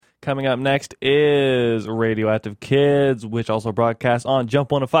Coming up next is Radioactive Kids, which also broadcasts on Jump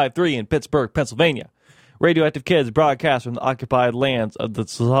 105.3 in Pittsburgh, Pennsylvania. Radioactive Kids broadcast from the occupied lands of the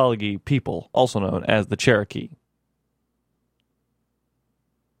Tsalagi people, also known as the Cherokee.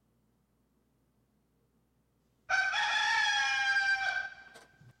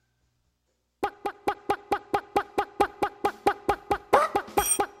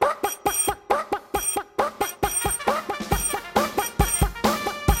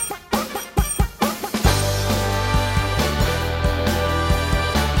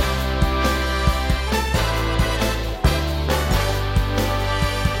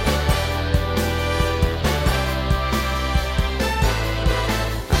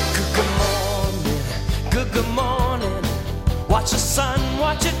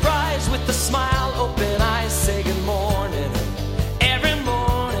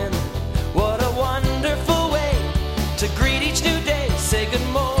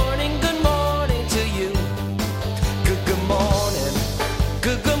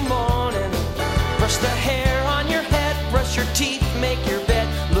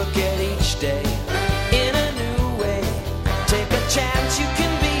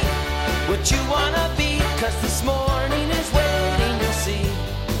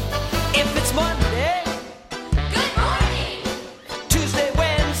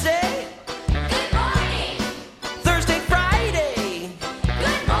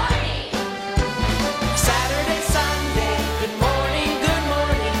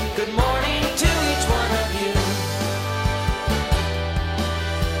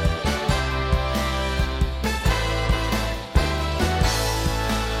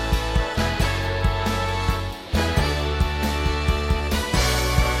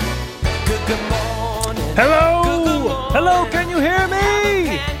 Hello, can you hear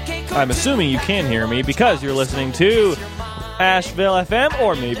me? I'm assuming you can hear me because you're listening to Asheville FM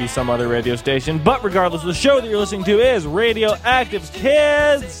or maybe some other radio station. But regardless, the show that you're listening to is Radioactive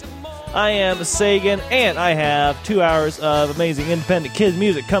Kids. I am Sagan, and I have 2 hours of amazing independent kids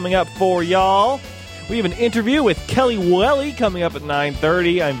music coming up for y'all. We have an interview with Kelli Welli coming up at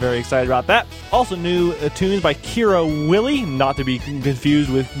 9:30. I'm very excited about that. Also new tunes by Welli, not to be confused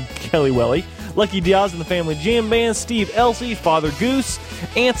with Kelli Welli. Lucky Diaz and the Family Jam Band, Steve Elsey, Father Goose,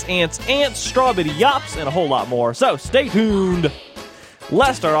 Ants, Strawberry Yops, and a whole lot more. So stay tuned.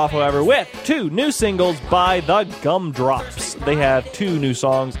 Let's start off, however, with 2 new singles by the Gumdrops. They have 2 new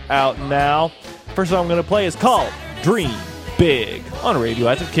songs out now. First song I'm going to play is called Dream Big on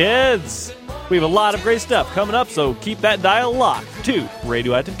Radioactive Kids. We have a lot of great stuff coming up, so keep that dial locked to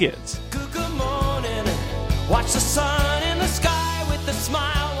Radioactive Kids. Good morning. Watch the sun in the sky with a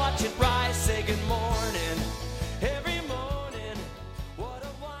smile. Watch it rise. Say good morning. Every morning. What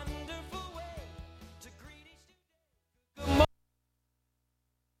a wonderful way to greet each day. Good morning.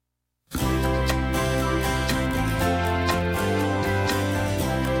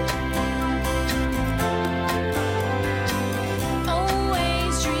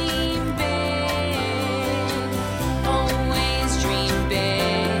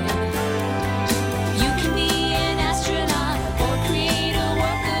 You can be an astronaut or create a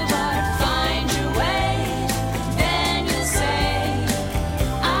work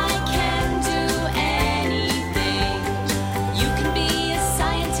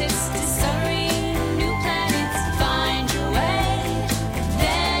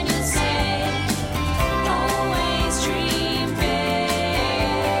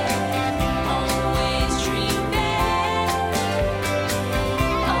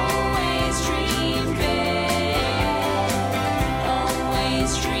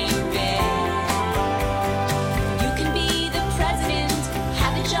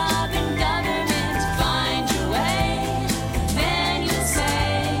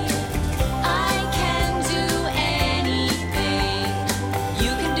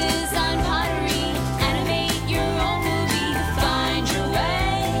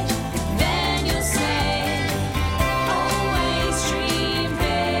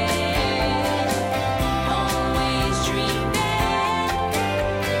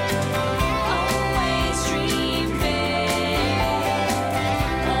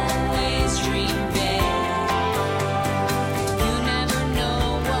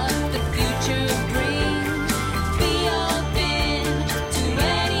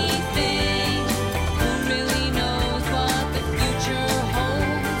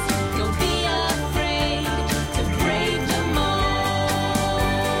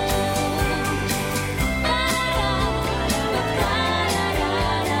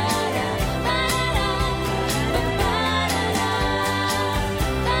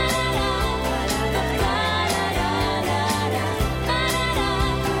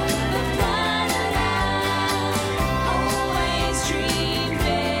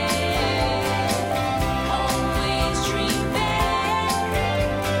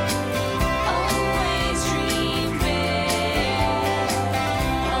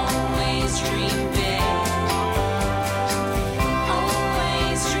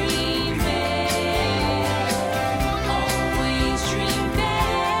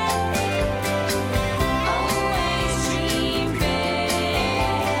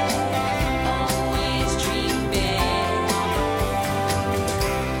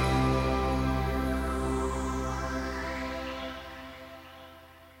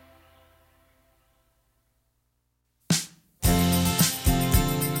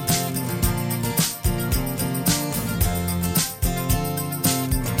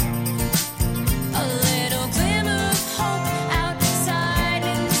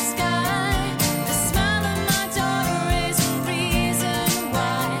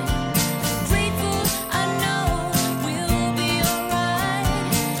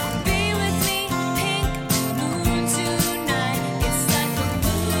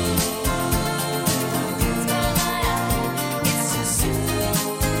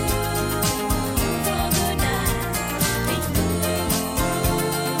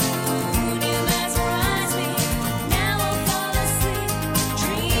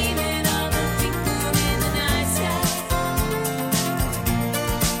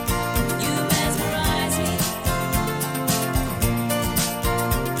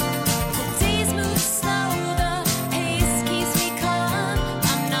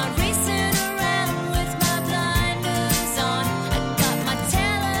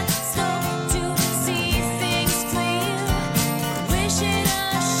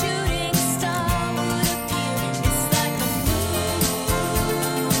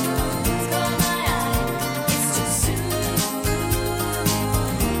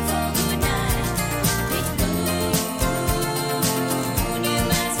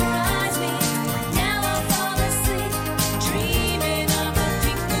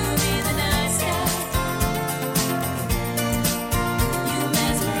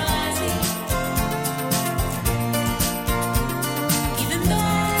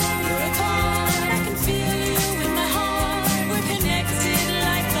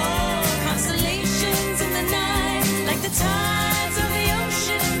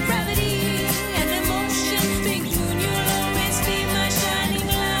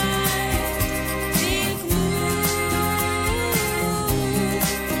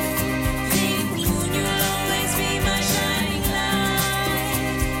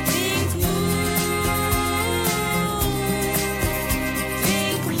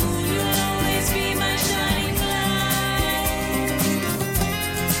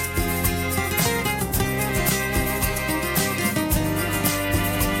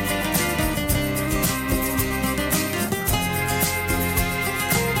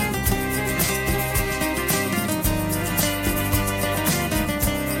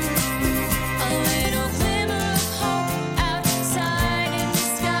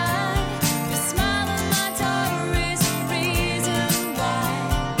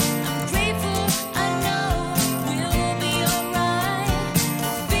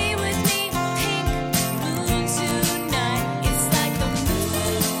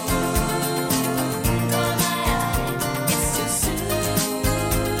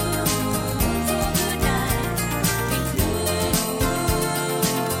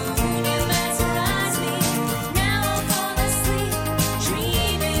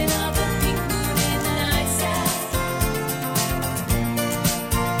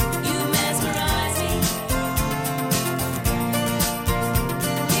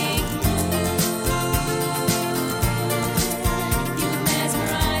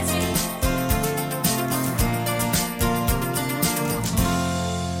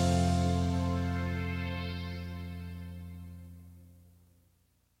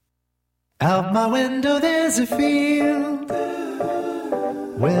Out my window there's a field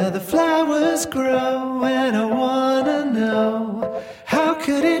where the flowers grow, and I wanna know, how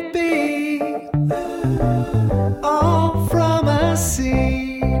could it be all from a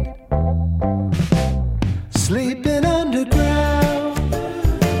seed? Sleeping underground,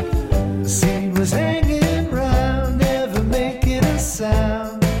 the seed was hanging round, never making a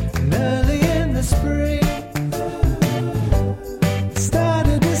sound. And early in the spring,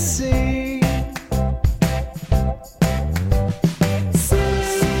 started to sing.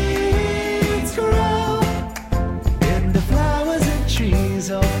 Seeds grow in the flowers and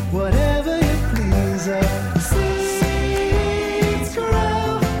trees, or whatever you please. Seeds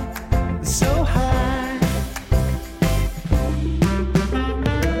grow so high.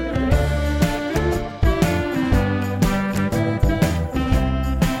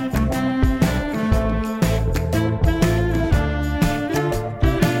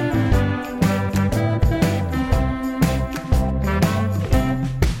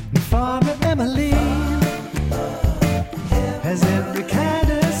 Farmer Emily has every kind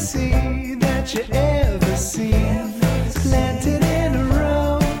of seed that you ever seen, planted in a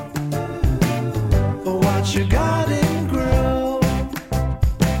row. Watch your garden grow.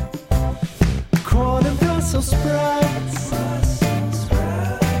 Corn and Brussels sprouts,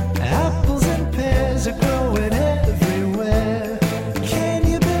 apples and pears are growing everywhere. Can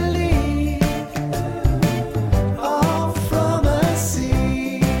you believe? All from a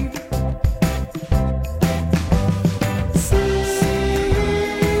seed.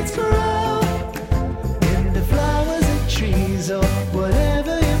 Seeds grow in the flowers and trees, or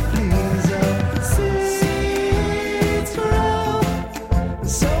whatever you please. Seeds grow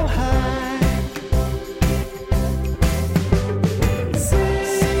so high.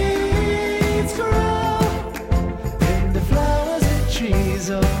 Seeds grow in the flowers and trees,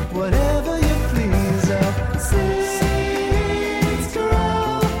 or whatever you please. Seeds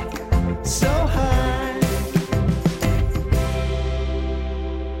grow so high.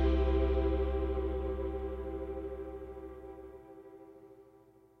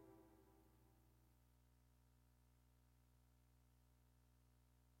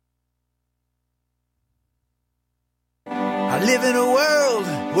 I live in a world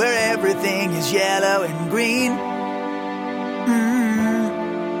where everything is yellow and green.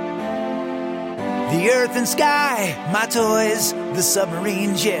 The earth and sky, my toys, the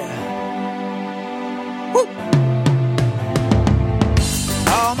submarines, yeah. Woo!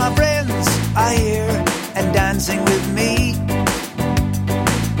 All my friends are here and dancing with me.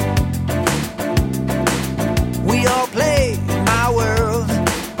 We all play in my world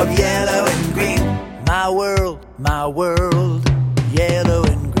of yellow and green. My world, yellow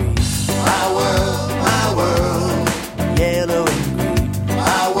and green. My world, yellow and green.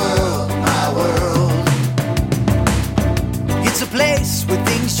 My world. It's a place where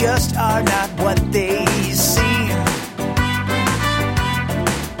things just are not what they seem.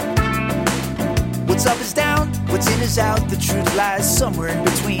 What's up is down, what's in is out. The truth lies somewhere in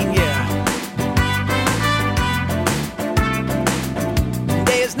between, yeah.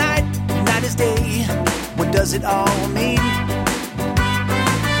 Day is night, night is day. What does it all mean?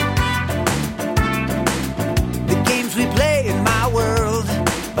 The games we play in my world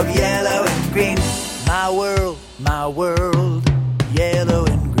of yellow and green. My world, yellow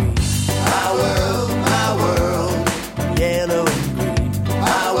and green. My world, yellow and green.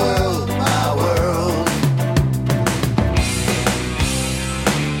 My world.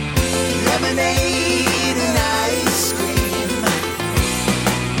 Lemonade and ice cream.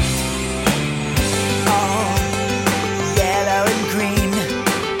 Oh, yellow and green.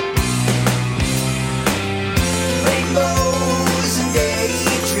 Rainbows and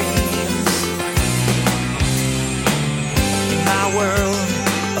daydreams. In my world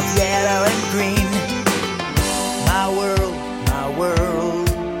of yellow and green. My world. My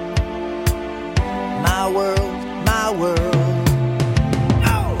world.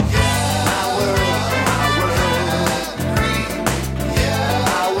 Oh, yeah. My world. Green. Yeah.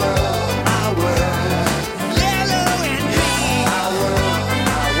 My world. Yellow and green. My world.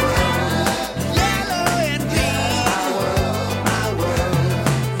 Yellow and green. My world.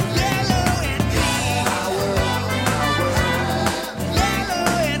 Yellow and green. My world. Yellow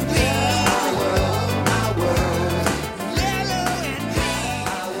and green. My world. Yellow and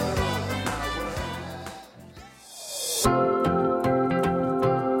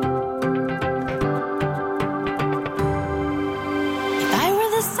If I were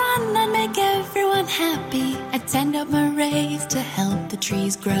the sun, I'd make everyone happy. I'd send out my rays to help the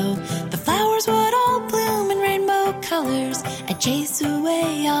trees grow. The flowers would all bloom in rainbow colors. I'd chase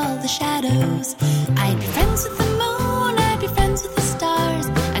away all the shadows. I'd be friends with the moon, I'd be friends with the stars.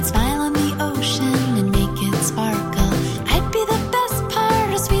 I'd smile on the ocean and make it sparkle. I'd be the best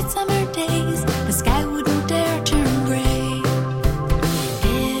part of sweet summer days. The sky wouldn't dare turn gray.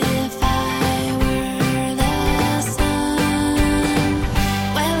 If I were the sun,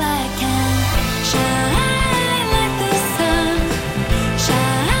 well, I can shine like the sun,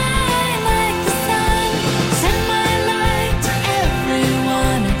 shine like the sun. Send my light to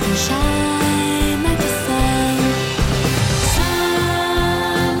everyone. I can shine like the sun.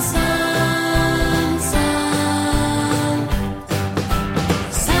 Sun, sun, sun.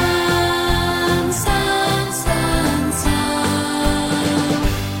 Sun, sun, sun, sun.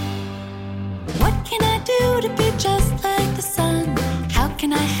 What can I do to be just like the sun? How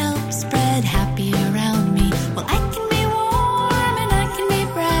can I help spread happy around me? Well, I can be warm and I can be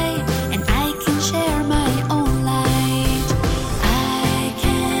bright, and I can share my own light. I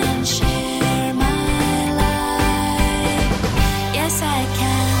can share my light. Yes, I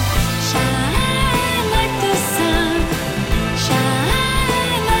can shine like the sun,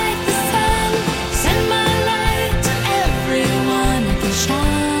 shine like the sun. Send my light to everyone. I can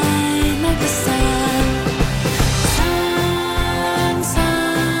shine like the sun. Sun,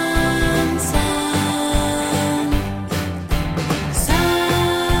 sun, sun.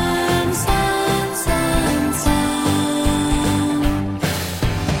 Sun, sun, sun, sun.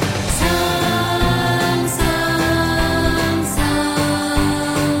 Sun, sun, sun.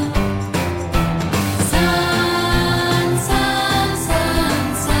 Sun, sun, sun,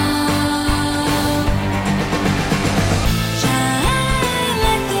 sun. Shine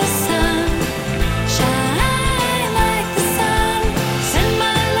like the sun, shine like the sun. Send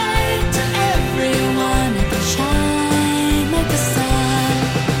my light to everyone. I can shine like the sun.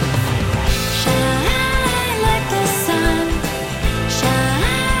 Shine like the sun,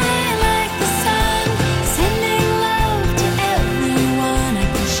 shine like the sun. Sending love to everyone. I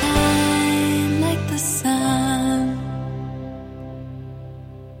can shine like the sun.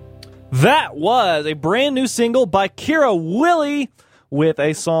 That was a brand new single by Kelli Welli with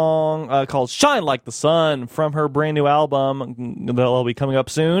a song called Shine Like the Sun from her brand new album that'll be coming up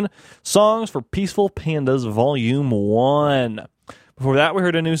soon, Songs for Peaceful Pandas Volume 1. Before that, we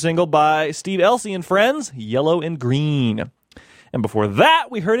heard a new single by Steve Elsey and Friends, Yellow and Green. And before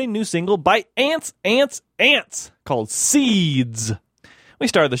that, we heard a new single by Ants, Ants, Ants called Seeds. We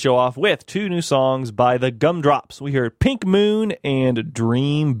started the show off with two new songs by the Gumdrops. We heard Pink Moon and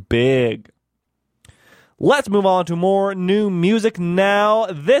Dream Big. Let's move on to more new music now.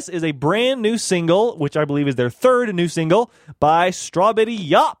 This is a brand new single, which I believe is their third new single, by Strawberry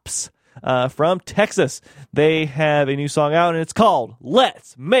Yops from Texas. They have a new song out, and it's called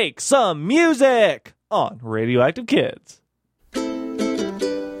Let's Make Some Music on Radioactive Kids.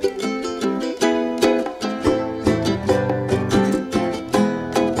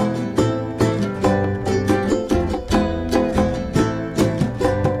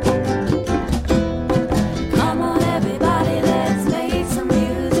 Come on, everybody, let's make some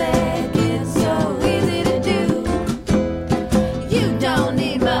music. It's so easy to do. You don't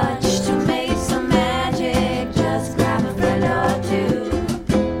need much to make some magic. Just grab a friend or two.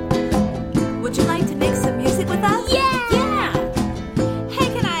 Would you like to make some music with us? Yeah!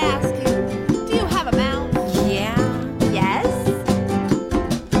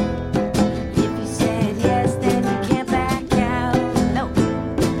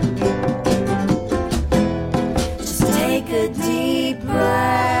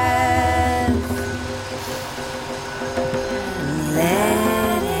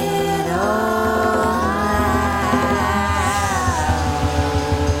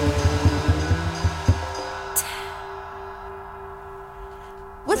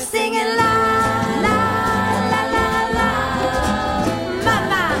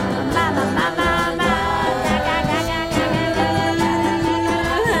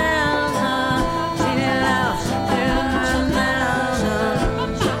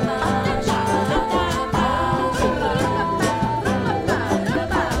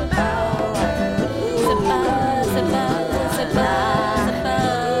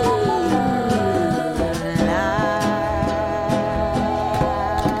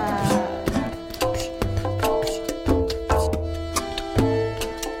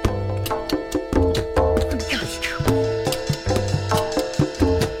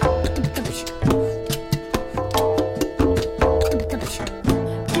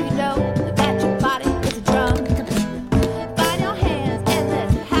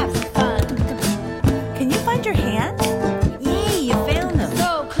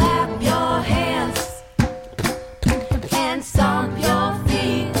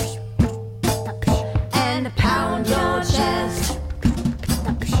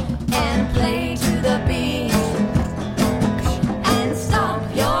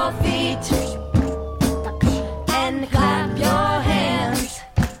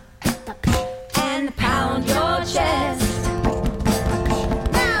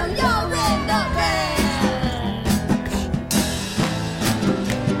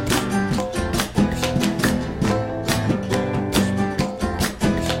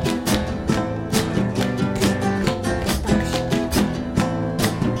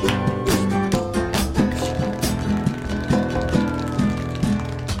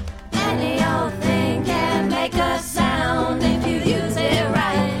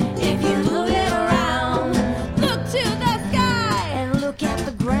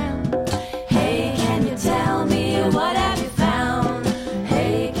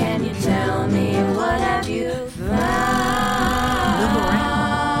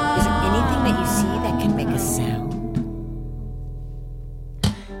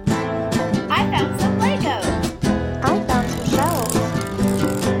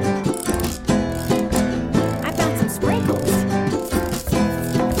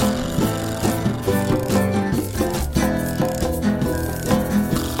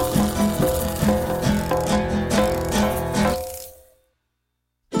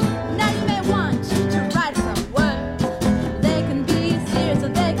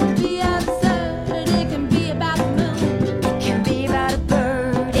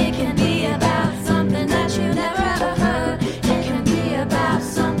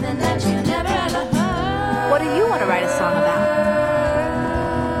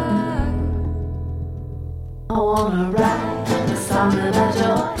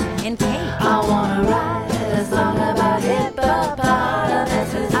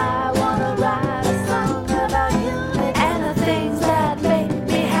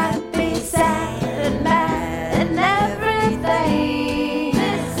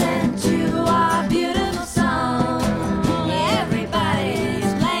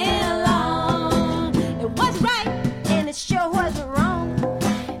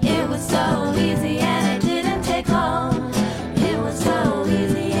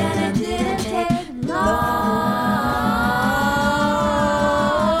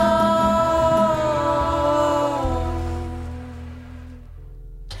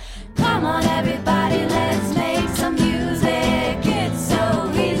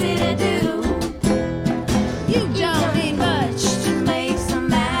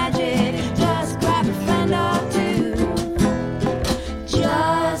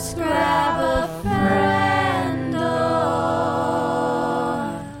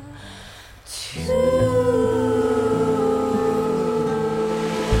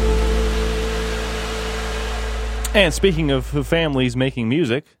 And speaking of families making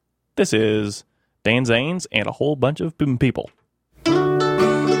music, this is Dan Zanes and a whole bunch of people. Well,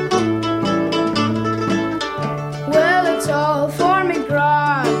 it's all for me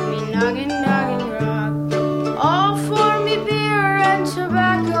grog, me noggin, grog. All for me beer and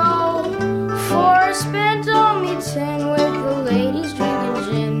tobacco. For spent on me tin with the ladies drinking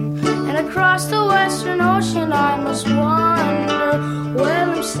gin. And across the western ocean I must wander.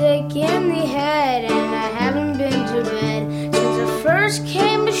 Well, I'm sick in the head and I haven't been to bed since I first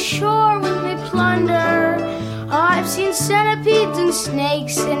came ashore with me plunder. I've seen centipedes and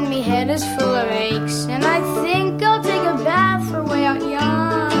snakes and me head is full of aches. And I think I'll take a bath for way out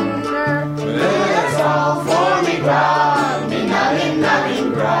yonder. That's all for me grog, me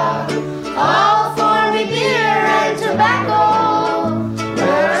noggin, grog. All for me beer and tobacco.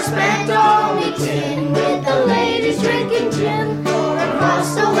 Where I spent all me tin with the ladies drinking gin.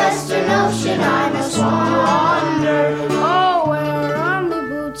 Across the western ocean I must wander. Oh, where are me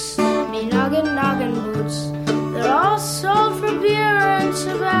boots, me noggin boots? They're all sold for beer and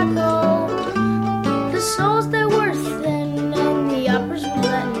tobacco. The soles they were thin and the uppers were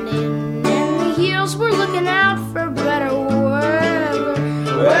letting in, and the heels were looking out for better weather.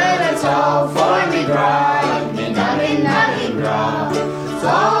 Well, it's all for me grog, me noggin, grog. It's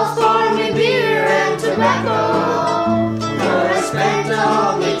all for me beer and tobacco. Where I spent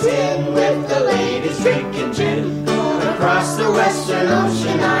all me tin with the ladies drinking gin. Across the western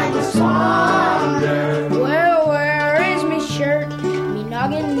ocean I must wander. Well, where is me shirt, me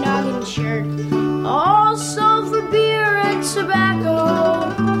noggin shirt? All sold for beer and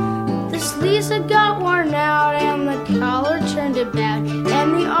tobacco. The sleeves had got worn out and the collar turned about,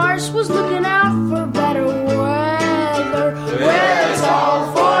 and the arse was looking out for better weather. Well, it's all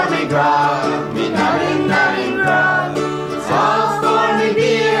for me grog, me noggin, grog. It's all for me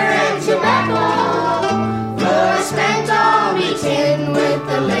beer and tobacco. Where I spent all me tin with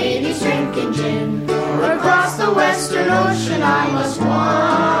the ladies drinking gin. Across the western ocean I must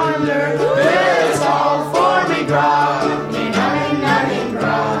wander. Well, it's all for me grog, me noggin,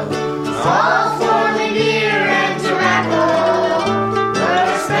 grog. It's all for me beer and tobacco. Where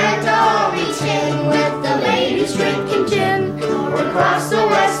I spent all me tin with the ladies drinking gin. Across the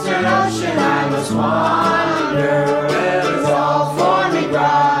western ocean I must wander. Well, it's all for me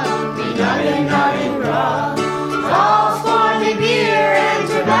grog, me noggin, grog. It's all for me beer and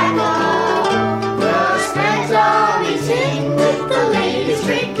tobacco. Where I spent all me tin with the ladies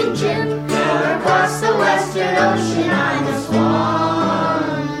drinking gin. Across the western ocean I must wander.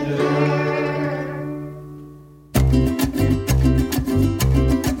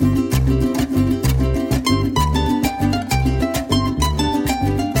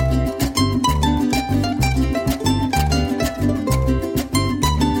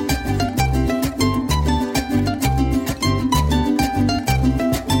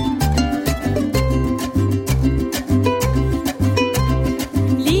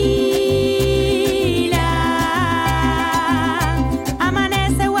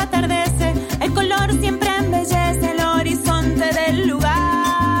 Amanece o atardece, el color siempre embellece el horizonte del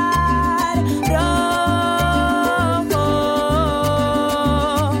lugar rojo.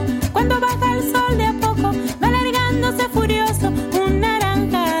 Cuando baja el sol de a poco, va alargándose furioso, un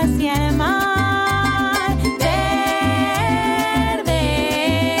naranja hacia el mar verde.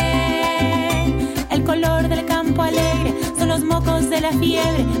 El color del campo alegre son los mocos de la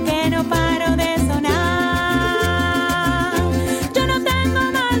fiebre que no paro de sonar. Yo no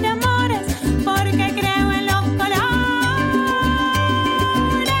tengo mal de amores porque creo en los colores.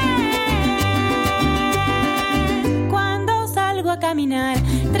 Cuando salgo a caminar,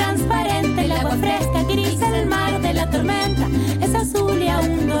 transparente el agua fresca, gris el mar de la tormenta, es azul y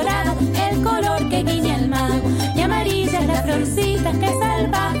aún dorado el color que guiña el mago, y amarillas las florcitas que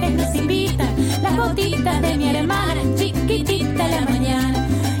salvajes nos invitan, las gotitas de mi hermana chiquitita en la mañana.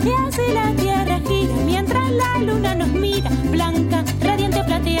 Y así la tierra gira mientras la luna nos mira, blanca, radiante,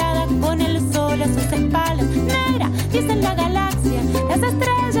 plateada, con el sol a sus espaldas, negra, dice la galaxia, las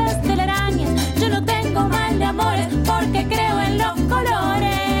estrellas telarañas. Yo no tengo mal de amores porque creo en los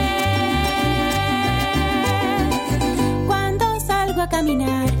colores. Cuando salgo a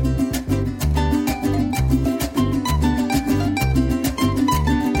caminar,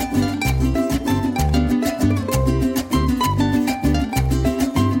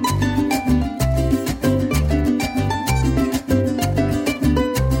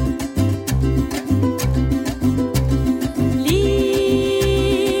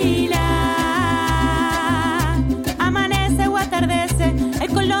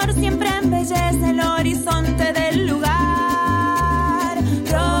 horizonte del lugar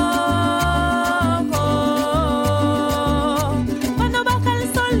rojo.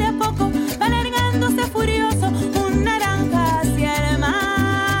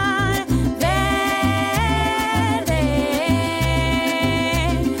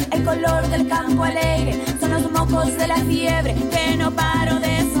 pongo alegre. Son los mocos de la fiebre que no paro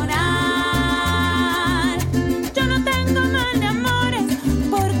de sonar. Yo no tengo mal de amores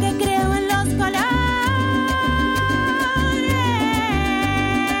porque creo en los colores.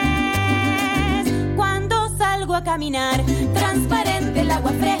 Cuando salgo a caminar, transparente el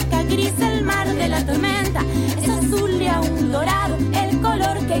agua fresca, gris el mar de la tormenta. Es azul y aún dorado el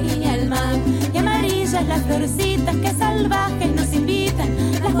color que guiña el mar. Y amarillas las florcitas que salvajes nos invitan.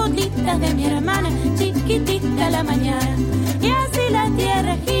 Las gotitas de mi hermana, chiquitita la mañana. Y así la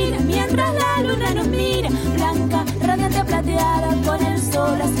tierra gira mientras la luna nos mira. Blanca, radiante, plateada, con el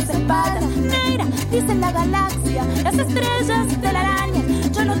sol a sus espaldas. Negra, dice la galaxia, las estrellas de la araña.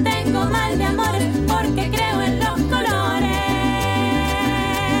 Yo no tengo mal de amores porque creo en los colores.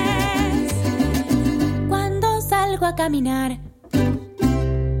 Cuando salgo a caminar,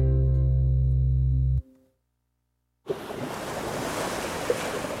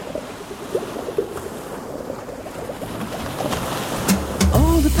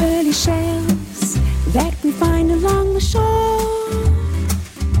 all the pearly shells that we find along the shore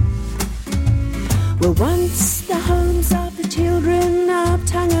were once the homes of the children of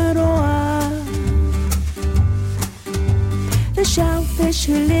Tangaroa. The shellfish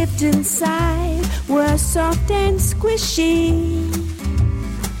who lived inside were soft and squishy.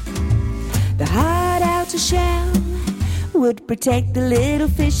 The hard outer shell would protect the little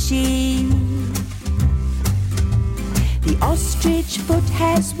fishy. The ostrich foot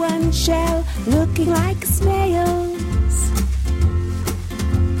has one shell looking like a snail's.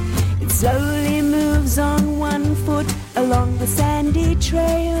 It slowly moves on one foot along the sandy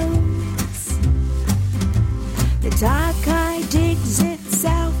trails. The Takai digs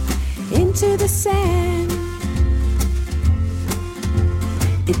itself into the sand.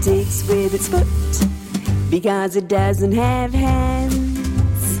 It digs with its foot because it doesn't have hands.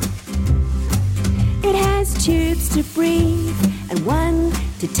 It has tubes to breathe and one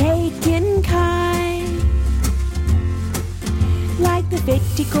to take in kind, like the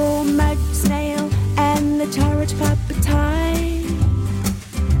Vitico mud snail and the turret puppetine.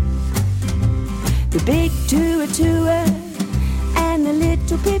 The big tua-tua and the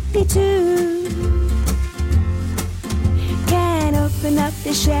little pippy too can open up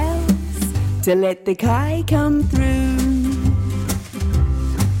their shells to let the kai come through.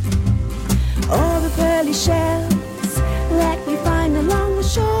 All the pearly shells that we find along the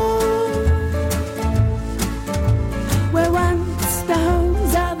shore were once the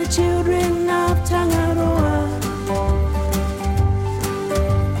homes of the children of Tangaroa.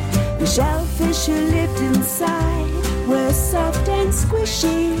 The shellfish who lived inside were soft and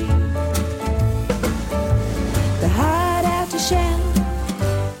squishy. The hard outer shell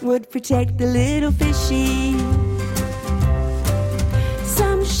would protect the little fishy.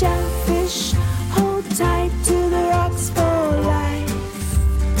 Some shellfish hold tight to the rocks for life.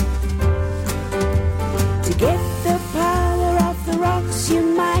 To get the power of the rocks you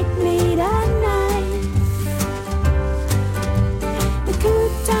might need a knife. The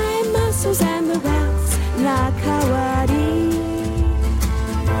kutai mussels and the whelks, nakawari,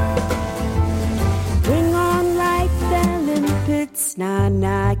 bring on like the limpets,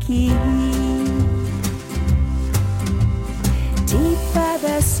 nanaki. Deeper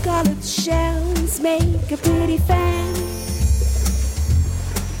the scarlet shells make a pretty fan.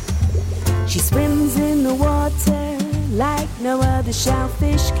 She swims in the water like no other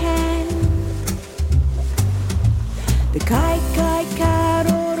shellfish can. The kai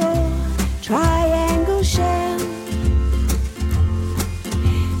karoro triangle shell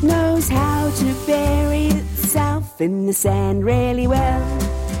knows how to bury itself in the sand really well.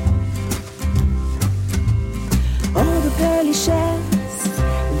 All the pearly shells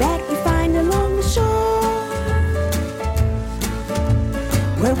that we find along the shore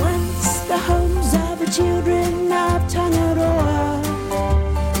were once the homes of the children of Tangaroa.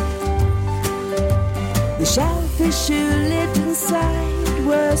 The shellfish who lived inside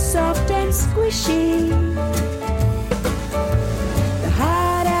were soft and squishy. The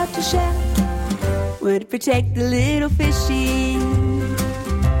hard outer shell would protect the little fishy.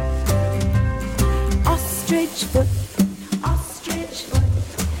 Ostrich foot,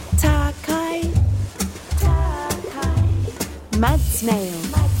 Takai, mud snail,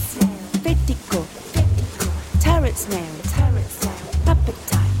 Vitico, turret snail,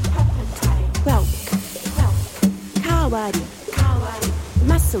 puppetine, whelk, kawari,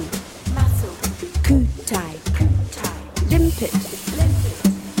 mussel, kutai, limpet,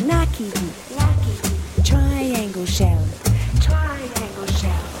 naki, triangle shell,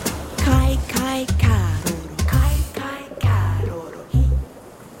 kai karoro.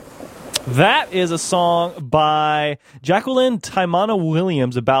 That is a song by Jacqueline Taimana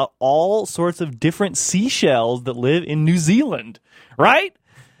Williams about all sorts of different seashells that live in New Zealand, right?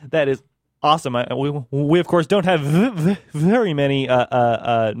 That is awesome. We of course, don't have very many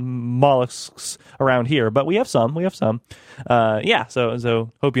mollusks around here, but we have some.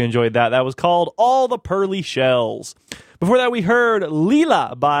 So hope you enjoyed that. That was called All the Pearly Shells. Before that, we heard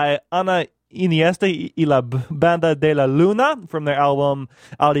Lila by Ana Iniesta y la Banda de la Luna from their album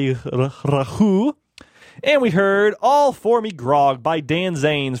Audi Rahu. And we heard All For Me Grog by Dan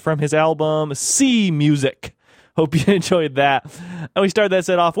Zanes from his album Sea Music. Hope you enjoyed that. And we started that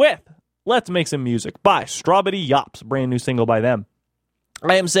set off with Let's Make Some Music by Strawberry Yops, brand new single by them.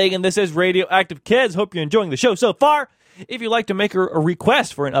 I am Sagan. This is Radioactive Kids. Hope you're enjoying the show so far. If you'd like to make a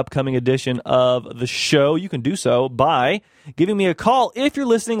request for an upcoming edition of the show, you can do so by giving me a call. If you're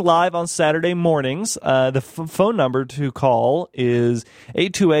listening live on Saturday mornings, the phone number to call is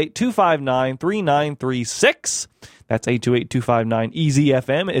 828-259-3936. That's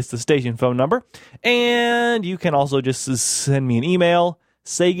 828-259-EZFM. It's the station phone number. And you can also just send me an email,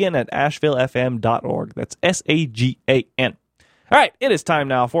 sagan@ashevillefm.org. That's SAGAN. All right, it is time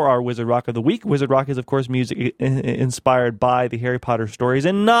now for our Wizard Rock of the Week. Wizard Rock is, of course, music inspired by the Harry Potter stories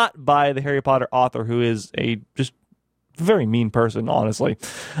and not by the Harry Potter author, who is a just very mean person, honestly.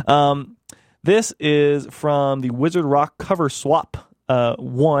 This is from the Wizard Rock Cover Swap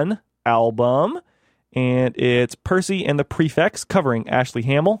 1 album, and it's Percy and the Prefects covering Ashley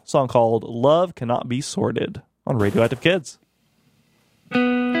Hamill, song called Love Cannot Be Sorted on Radioactive Kids.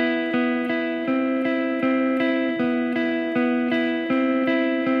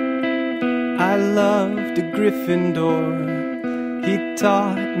 I loved a Gryffindor. He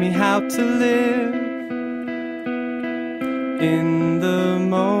taught me how to live in the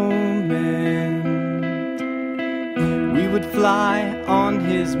moment. We would fly on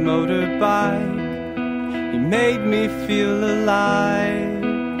his motorbike. He made me feel alive,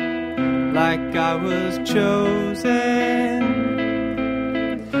 like I was chosen.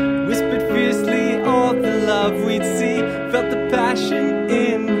 Whispered fiercely all the love we'd see. Felt the passion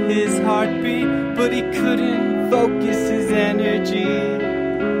in his heartbeat, but he couldn't focus his energy.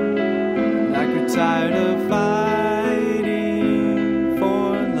 Like we're tired of fighting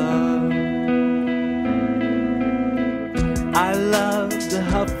for love. I love the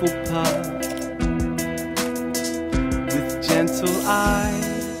Hufflepuff with gentle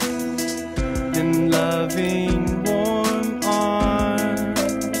eyes and loving warm arms.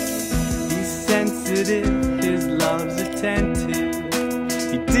 He's sensitive, his love's attentive.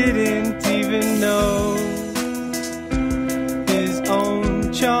 He didn't even know his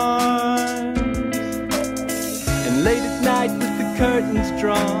own charms. And late at night with the curtains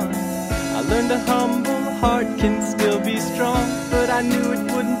drawn, I learned a humble heart can still be strong. But I knew it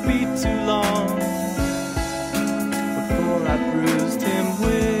wouldn't be too long before I bruised him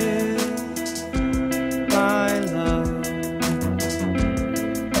with my love.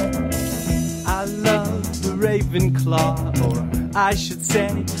 I love the Ravenclaw, or I should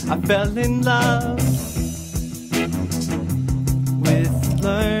say I fell in love with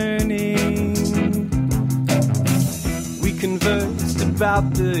learning. We conversed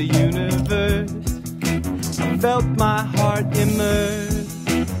about the universe. I felt my heart immersed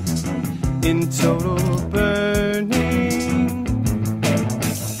in total burning.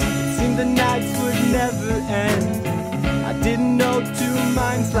 It seemed the nights would never end. I didn't know two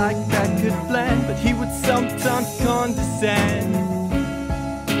minds like that could blend, but he would sometimes condescend,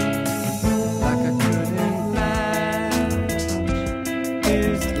 like I couldn't match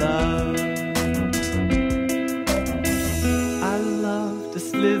his love. I loved a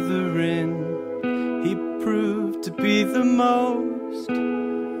Slytherin. He proved to be the most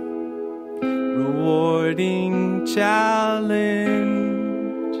rewarding challenge.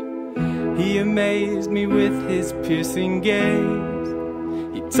 He amazed me with his piercing gaze.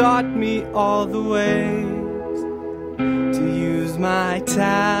 He taught me all the ways to use my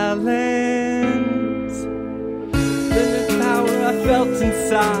talents. The power I felt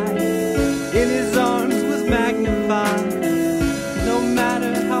inside in his arms was magnified. No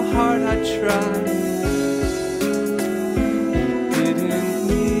matter how hard I tried, he didn't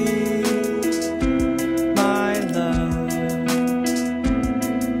need my love.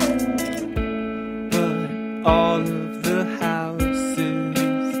 But all of the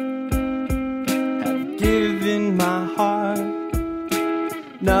houses have given my heart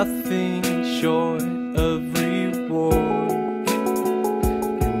nothing short of reward.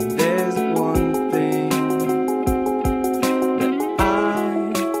 And there's one thing that I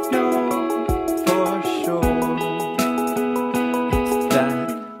know for sure. It's that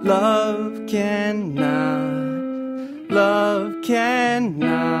love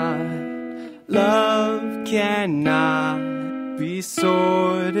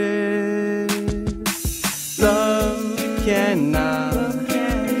sorted. Love cannot,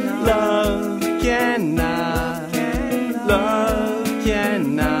 love cannot, love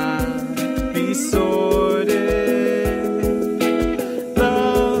cannot be sorted.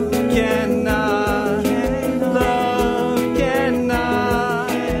 Love cannot, love cannot,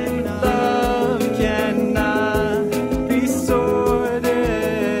 love cannot be sorted.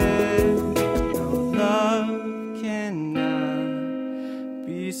 Love cannot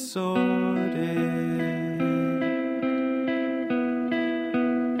be sorted.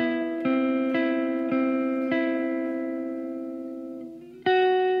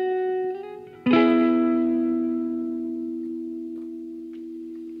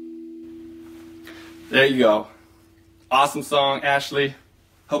 There you go. Awesome song, Ashley.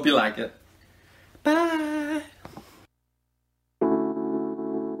 Hope you like it. Bye.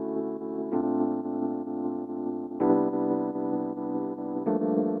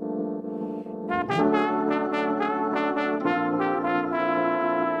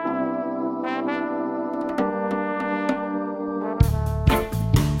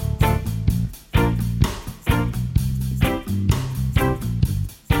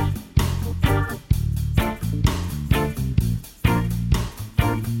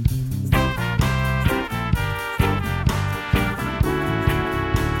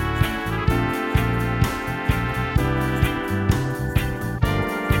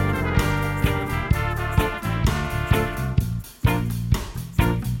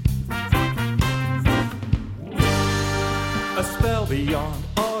 A spell beyond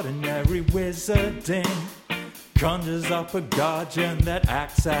ordinary wizarding conjures up a guardian that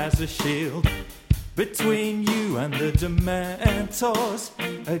acts as a shield between you and the Dementors,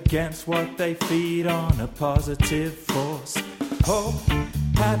 against what they feed on, a positive force. Hope,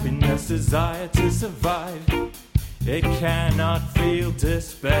 happiness, desire to survive. It cannot feel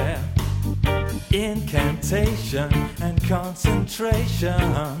despair. Incantation and concentration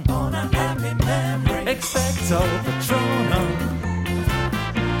on a happy memory. Expecto Patronum.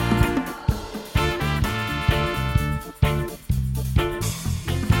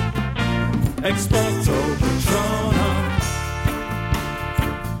 Expecto Patronum.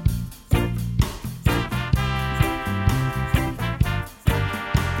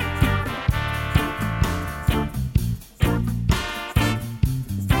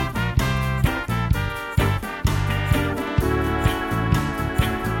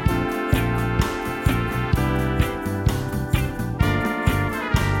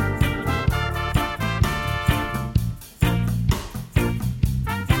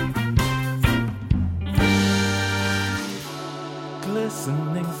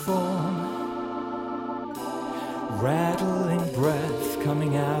 Glistening form, rattling breath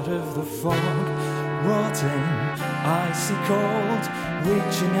coming out of the fog, rotting, icy cold,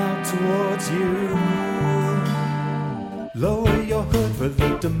 reaching out towards you. Lower your hood for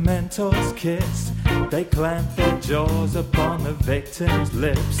the Dementor's kiss. They clamp their jaws upon the victim's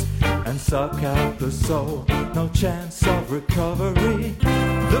lips and suck out the soul. No chance of recovery.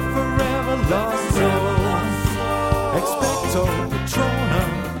 The forever lost soul. Expecto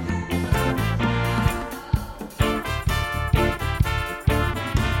Patronum.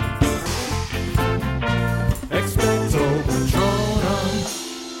 Expecto Patronum.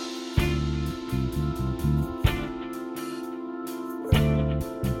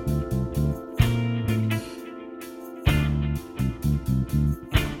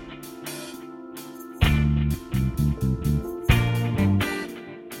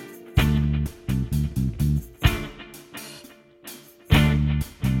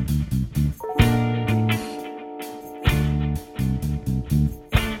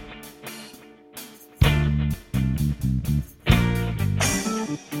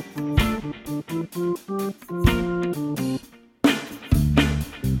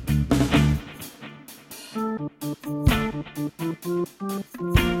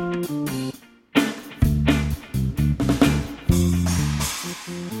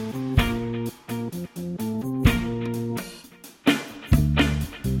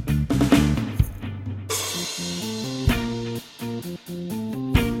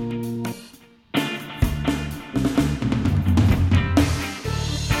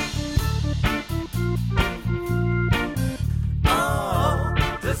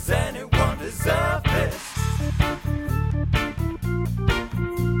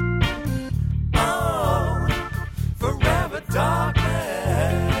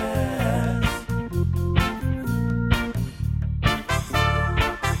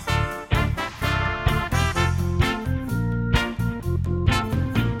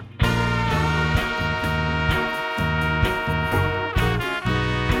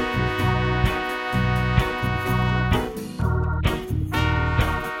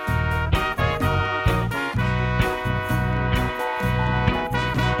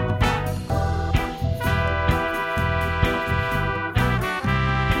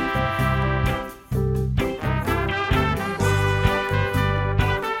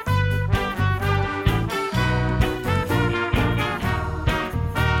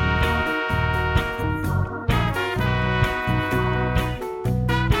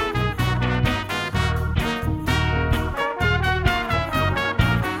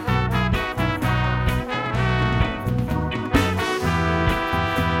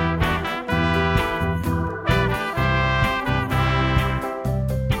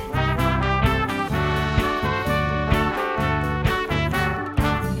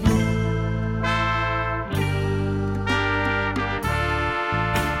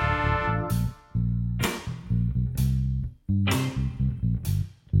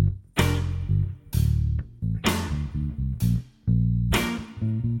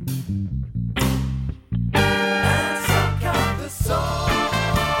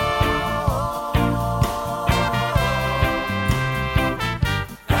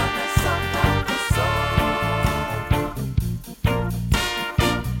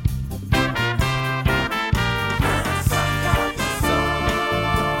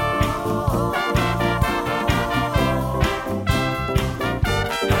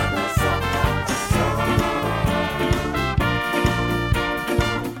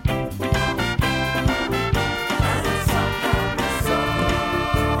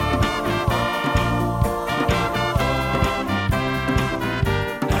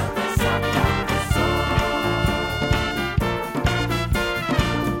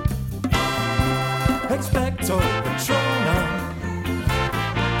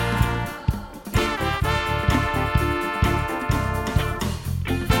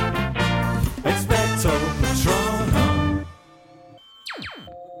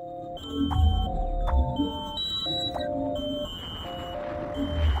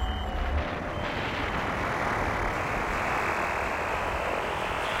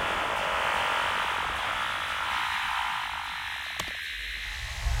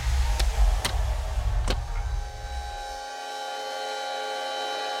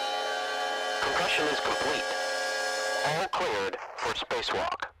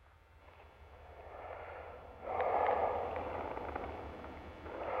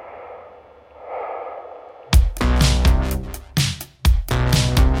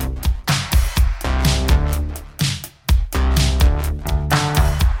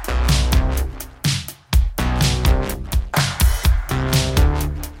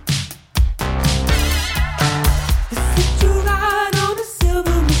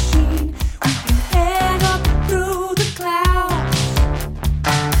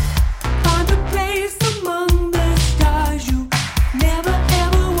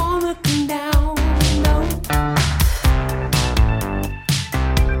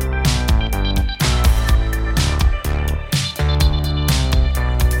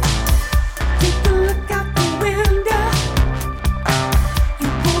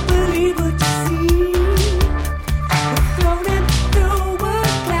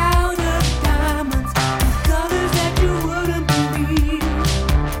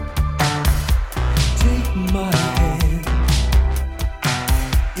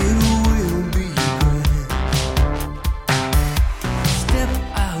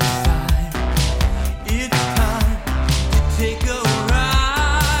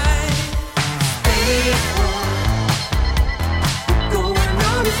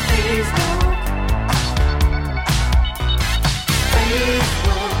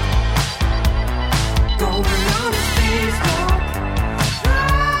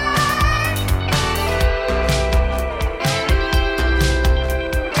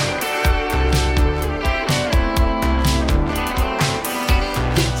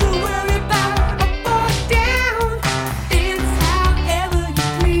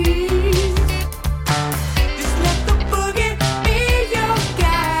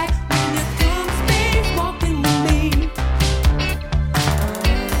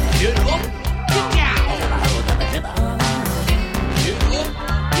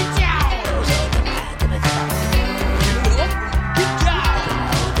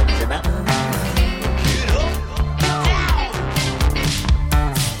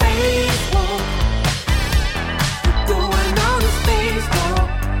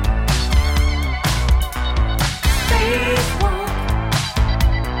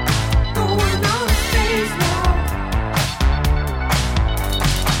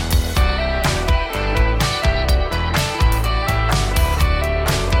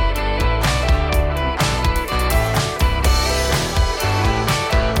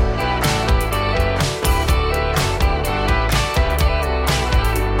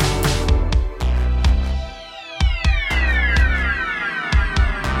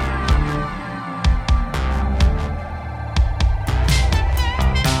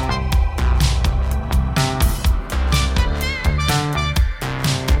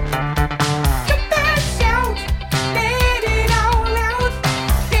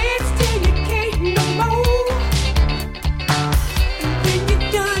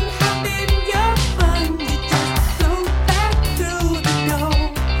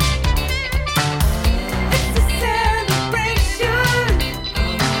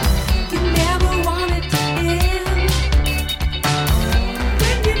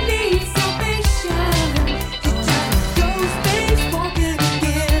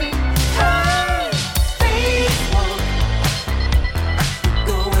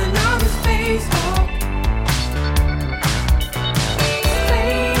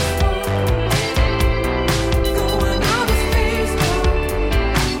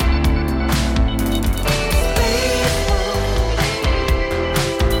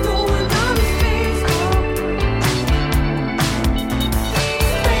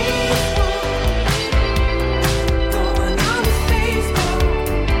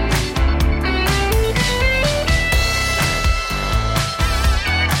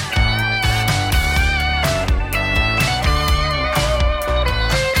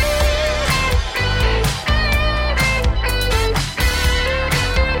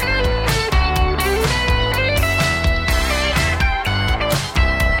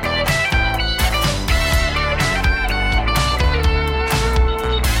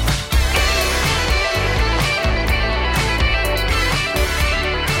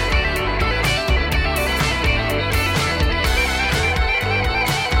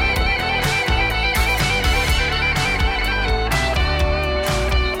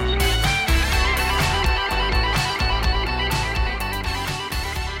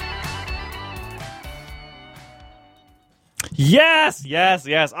 Yes.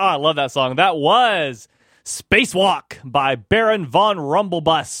 Oh, I love that song. That was Spacewalk by Baron von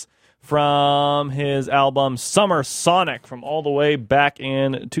Rumblebus from his album Summer Sonic from all the way back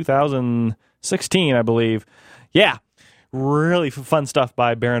in 2016, I believe. Yeah, really fun stuff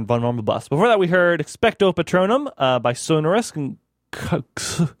by Baron von Rumblebus. Before that, we heard Expecto Patronum by Sonorous,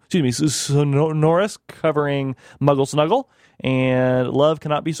 Sonorous covering Muggle Snuggle, and Love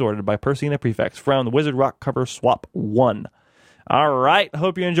Cannot Be Sorted by Percy and the Prefects from the Wizard Rock cover Swap 1. All right,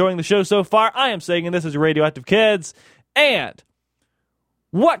 hope you're enjoying the show so far. I am saying, and this is Radioactive Kids, and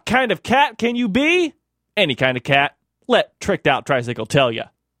what kind of cat can you be? Any kind of cat. Let Tricked Out Tricycle tell you.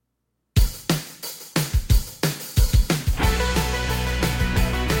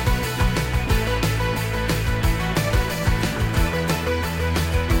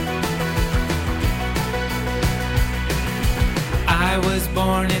 I was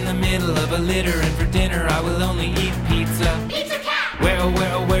born in the middle of a litter, and for dinner I will only eat pizza. Pizza cat!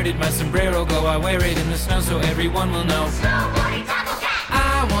 Where did my sombrero go? I wear it in the snow so everyone will know. Snowboarding taco cat!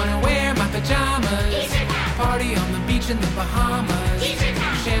 I wanna wear my pajamas. Pizza cat! Party on the beach in the Bahamas. Pizza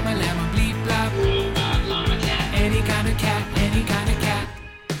cat! Shamalama bleep blop. Llama cat! Any kind of cat, any kind of cat.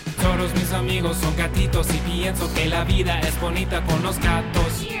 Todos mis amigos son gatitos y pienso que la vida es bonita con los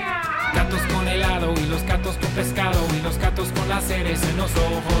gatos. Gatos con helado y los gatos con pescado y los gatos con las ceres en los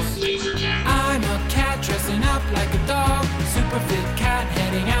ojos. I'm a cat dressing up like a dog. Super fit cat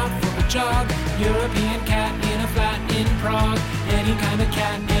heading out for a jog. European cat in a flat in Prague. Any kind of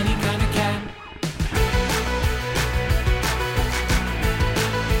cat, any kind of cat.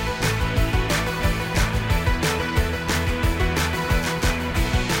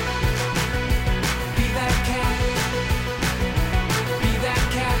 Be that cat. Be that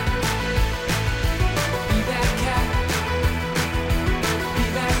cat. Be that cat. Be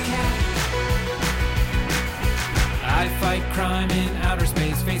that cat. I fight crime in outer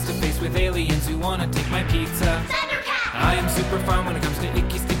space, face to face with aliens who wanna take my pizza. Thundercat! I am super fun when it comes to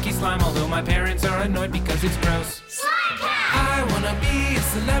icky sticky slime, although my parents are annoyed because it's gross. Slime cat! I wanna be a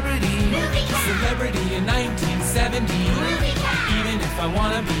celebrity. Movie cat! Celebrity in 1970. Movie cat! Even if I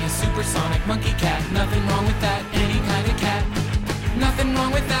wanna be a supersonic monkey cat, nothing wrong with that, any kind of cat. Nothing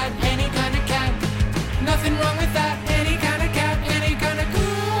wrong with that, any kind of cat. Nothing wrong with that, any kind of cat, any kind of cat.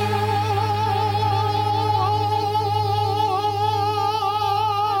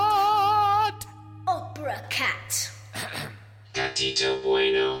 Opera cat. Gatito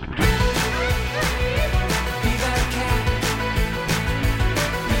bueno. Be that cat.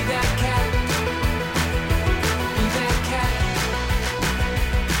 Be that cat. Be that cat.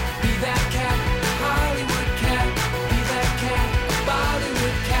 Be that cat. Hollywood cat. Be that cat.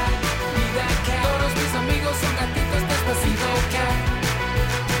 Bollywood cat. Be that cat. Todos mis amigos son gatitos despacito cat.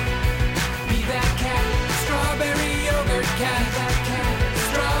 Be that cat. Strawberry yogurt cat. Be that cat.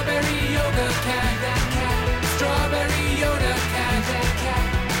 Strawberry yogurt cat. Be that cat. Strawberry Yoda cat. Be that cat.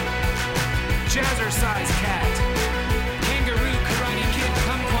 Jazzercise cat. Kangaroo karate kid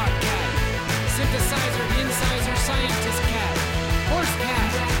kumquat cat. Synthesizer incisor scientist cat. Horse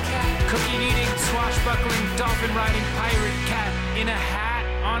cat. Cookie eating swashbuckling dolphin riding pirate cat in a hat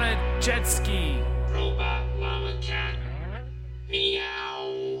on a jet ski. Robot llama cat.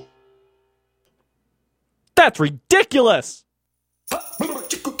 Meow. That's ridiculous!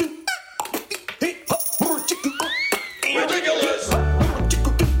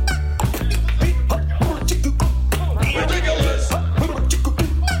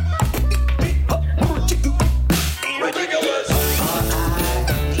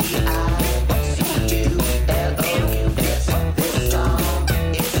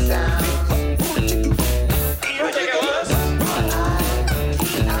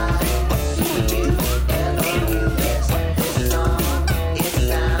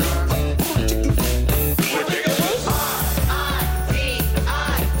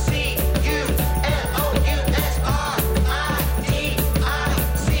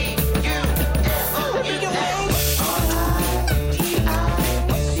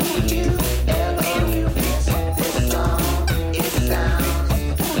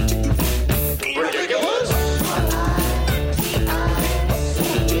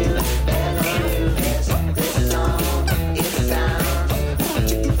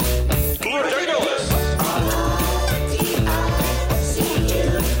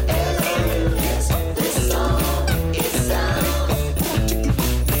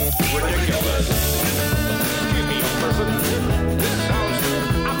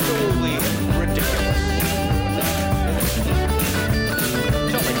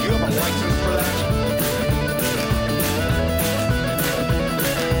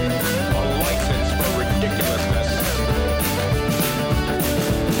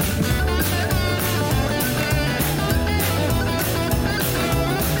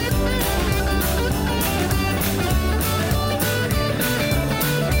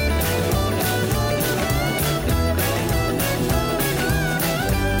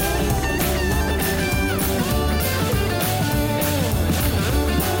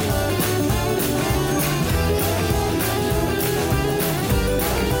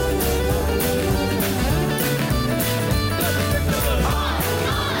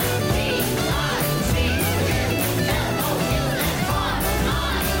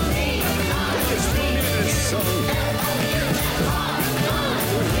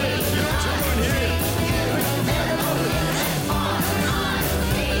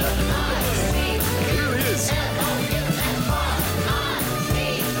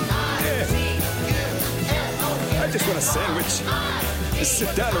 just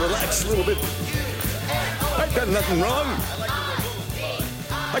sit down and relax a little bit. I've done nothing wrong.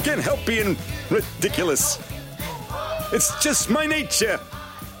 I can't help being ridiculous. It's just my nature.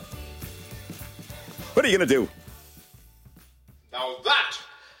 What are you gonna do? Now that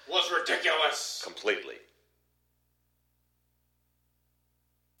was ridiculous. Completely.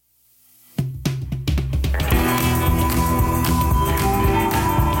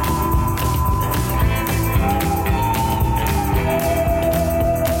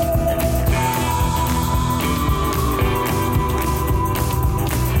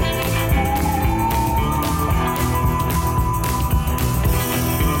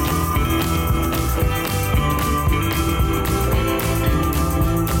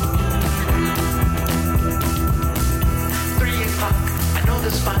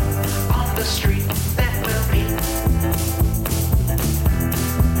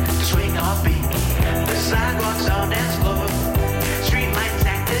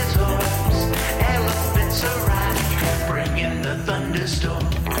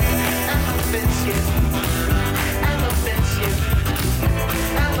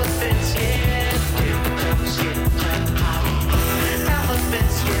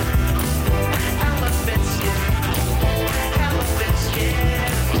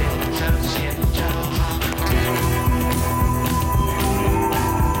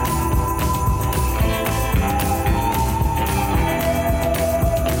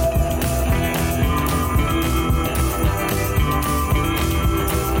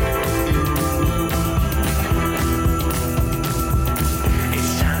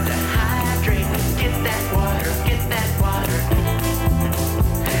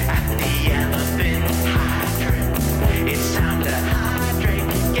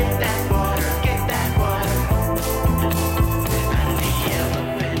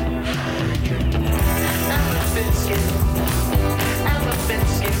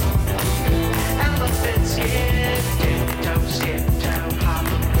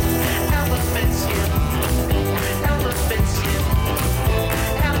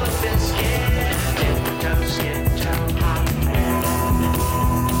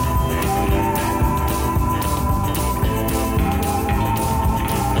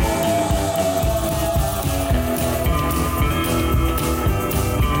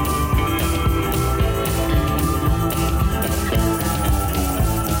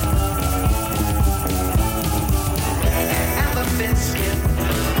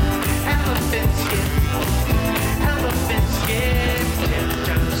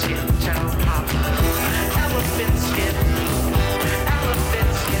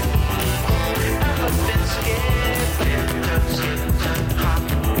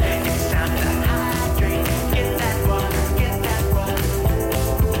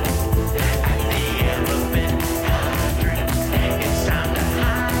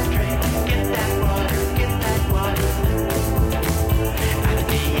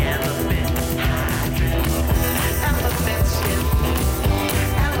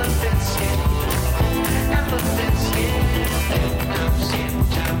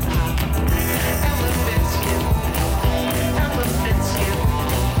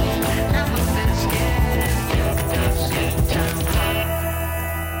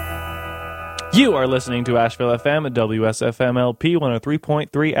 You are listening to Asheville FM at WSFMLP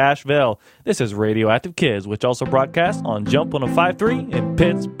 103.3 Asheville. This is Radioactive Kids, which also broadcasts on Jump 105.3 in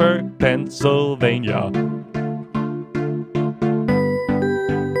Pittsburgh, Pennsylvania.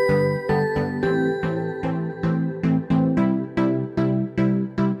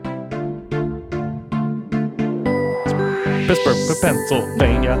 Pittsburgh,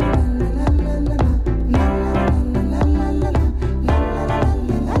 Pennsylvania.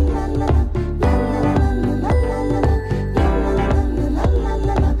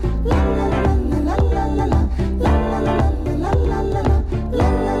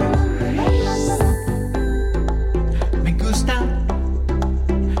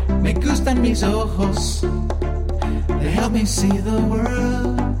 Mis ojos, they help me see the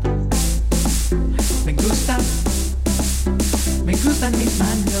world. Me gustan mis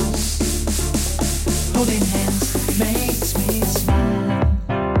manos. Holding hands makes me smile.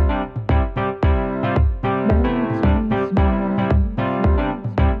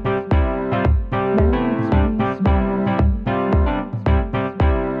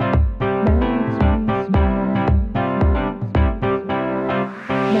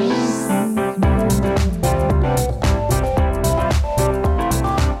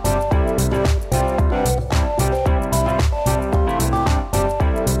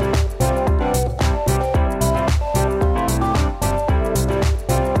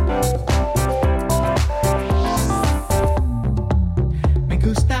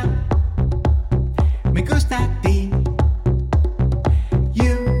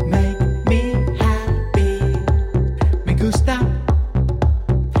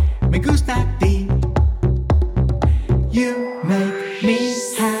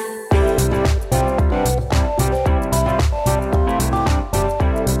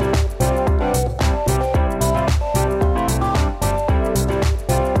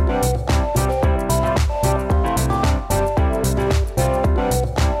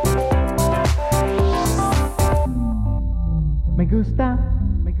 gusta,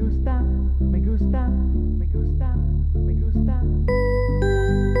 me gusta, me gusta, me gusta, me gusta.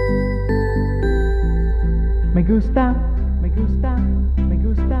 Me gusta, me gusta, me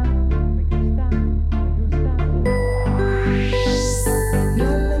gusta, me gusta, me gusta.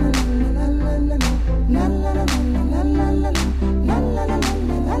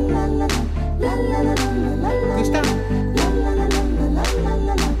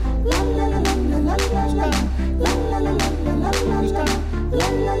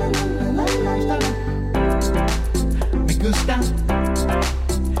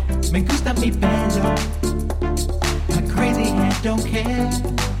 Me gusta mi pelo. My crazy head don't care.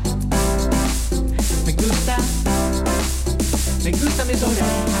 Me gusta mis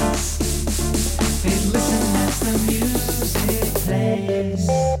orejas. They listen as the music plays.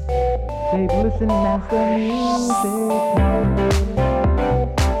 They listen as the music plays.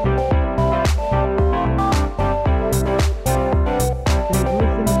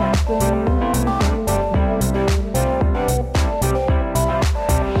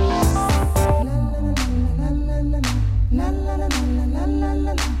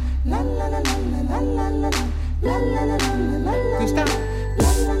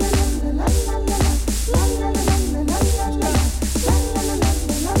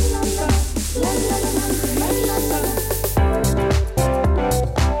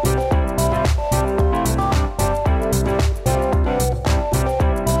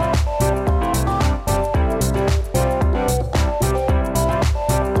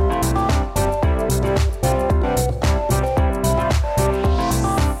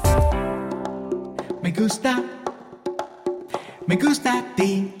 Me gusta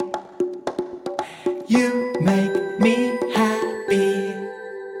ti. You make me happy.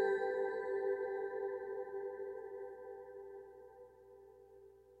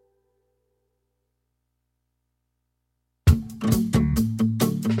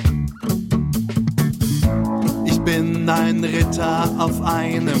 Ich bin ein Ritter auf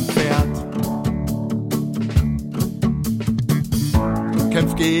einem Pferd.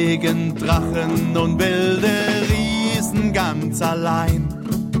 Kämpf gegen Drachen und wilde Riesen ganz allein.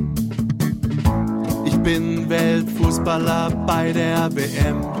 Ich bin Weltfußballer bei der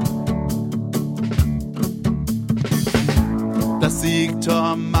WM. Das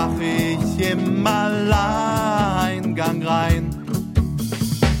Siegtor mach ich im Alleingang rein.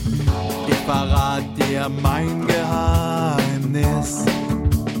 Ich verrat dir mein Geheimnis.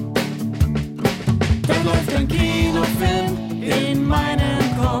 Da läuft ein Kinofilm in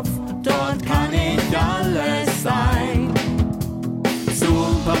meinem Kopf, dort kann ich alles sein.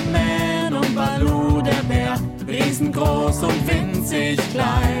 Superman und Baloo der Bär, riesengroß und winzig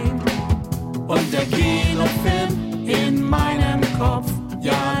klein. Und der Kinofilm in meinem Kopf,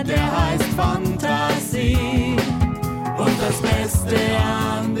 ja, der heißt Fantasie. Und das Beste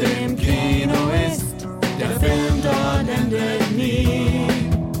an dem Kino ist, der Film dort endet nie.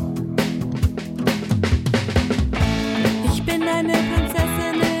 Ich bin eine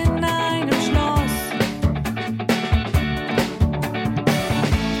Prinzessin in einem Schloss.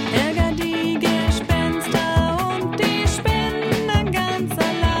 Ärger die Gespenster und die Spinnen ganz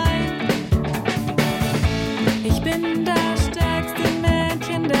allein. Ich bin das stärkste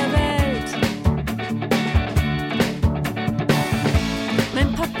Mädchen der Welt.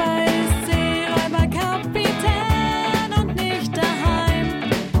 Mein Papa ist Seeräuberkapitän und nicht daheim.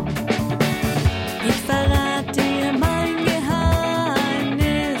 Ich verrate dir mein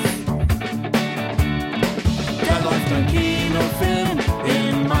Geheimnis. Da läuft ein Kinofilm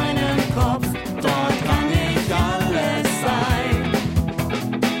in meinem Kopf, dort kann ich alles sein.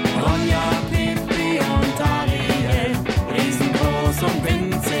 Ronja, Pippi und Ariel, riesengroß und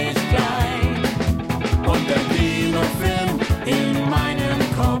winzig klein. Und der Kinofilm in meinem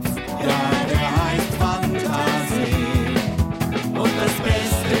Kopf, ja, der heißt Fantasie. Und das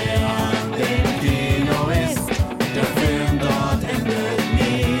Beste an dem Kino ist, der Film dort endet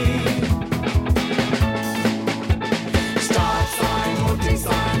nie. Stark sein, mutig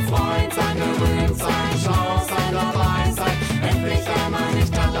sein, Freund sein, berühmt sein, schlau sein, dabei sein, endlich einmal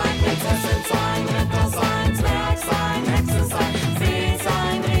nicht allein, Prinzessin sein, Ritter sein, Zwerg sein, Hexe sein, Fee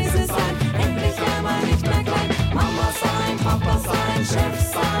sein, Riese sein, endlich einmal nicht mehr klein, Mama sein, Papa sein, Chef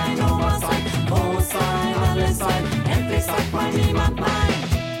sein, Oma sein, groß sein, alles sein, endlich sagt mal niemand nein.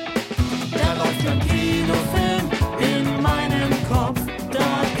 Da läuft ein Kinofilm in meinem Kopf,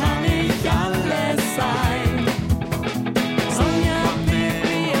 dort kann ich alles sein. Sonja,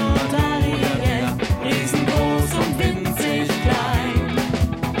 Pippi und Ariel, riesengroß und winzig klein.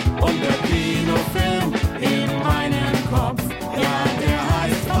 Und der Kinofilm in meinem Kopf, ja, der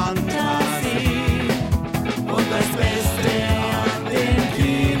heißt Fantasie. Und das Beste an dem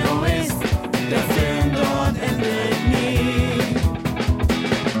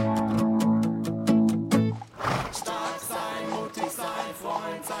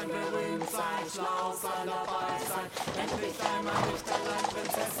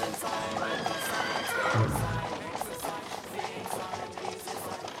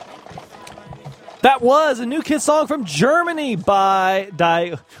That was a new kid song from Germany by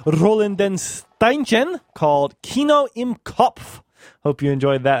Die Rollenden Steinchen called Kino im Kopf. Hope you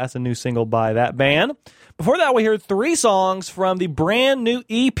enjoyed that. That's a new single by that band. Before that, we heard 3 songs from the brand new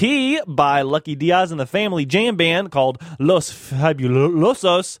EP by Lucky Diaz and the Family Jam Band called Los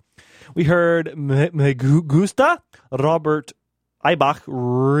Fabulosos. We heard Me Gusta, Robert Eibach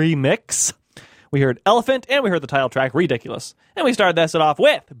remix. We heard Elephant, and we heard the title track, Ridiculous. And we started that set off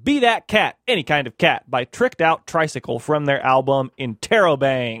with Be That Cat, Any Kind of Cat by Tricked Out Tricycle from their album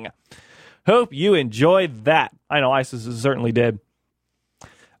Interrobang. Hope you enjoyed that. I know I certainly did.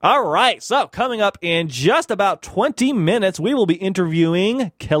 All right, so coming up in just about 20 minutes, we will be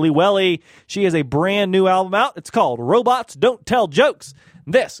interviewing Kelli Welli. She has a brand new album out. It's called Robots Don't Tell Jokes.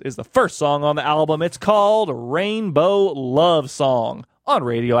 This is the first song on the album. It's called Rainbow Love Song on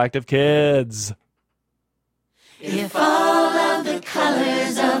Radioactive Kids. If all of the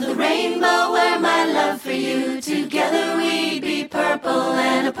colors of the rainbow were my love for you, together we'd be purple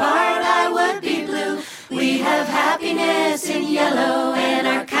and apart I would be blue. We have happiness in yellow and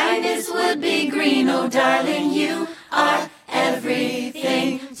our kindness would be green. Oh darling, you are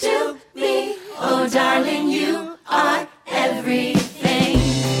everything to me. Oh darling, you are everything.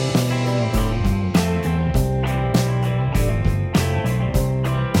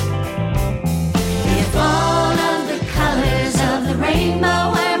 If all of the colors of the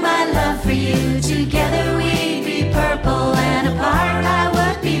rainbow were my love for you, together we'd be purple and apart I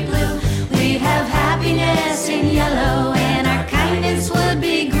would be blue. We'd have happiness in yellow and our kindness would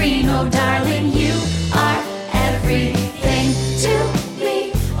be green. Oh darling, you are everything to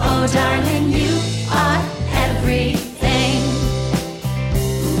me. Oh darling, you are everything.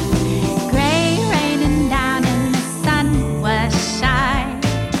 Gray raining down and the sun was shining.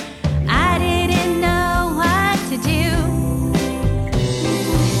 I didn't know what to do.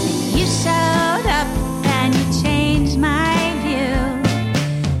 You showed up and you changed my view.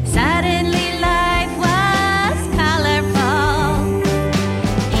 Suddenly life was colorful.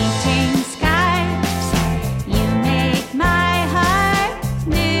 Painting skies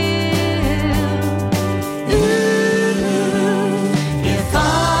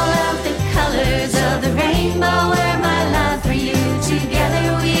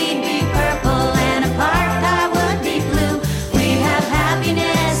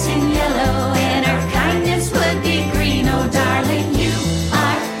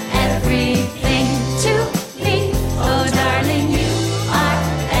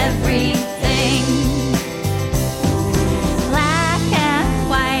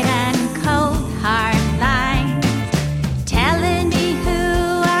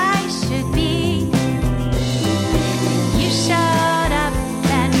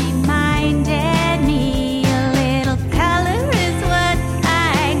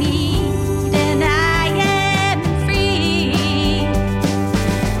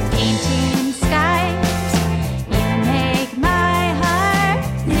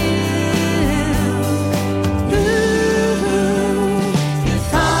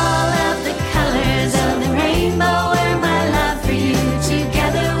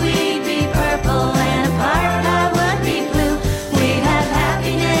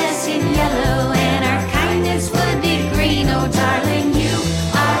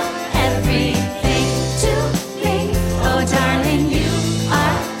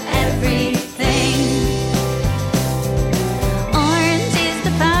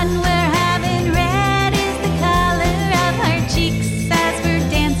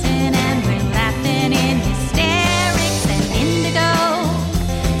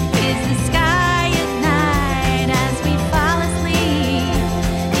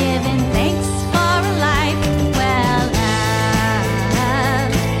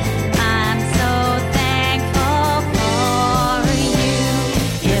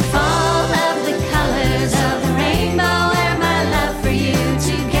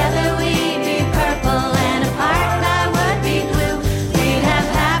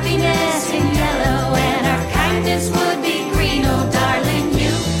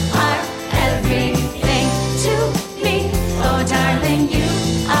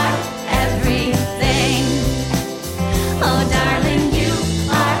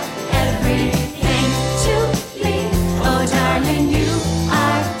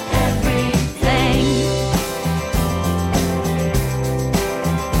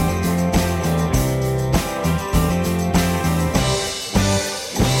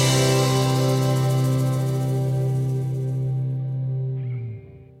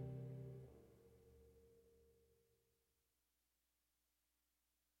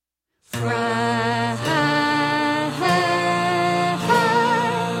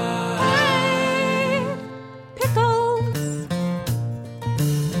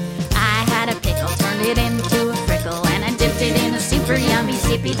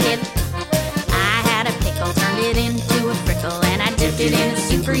zippy dip. I had a pickle, turned it into a frickle, and I dipped it in a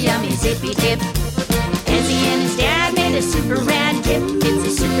super yummy zippy dip. Ezzy and his dad made a super rad dip. It's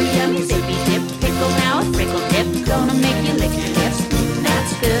a super yummy zippy dip. Pickle now a frickle dip. Gonna make you lick your lips.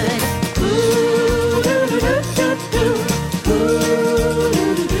 That's good.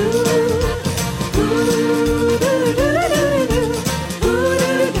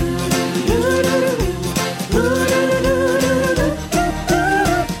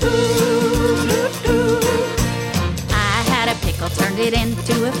 I had a pickle, turned it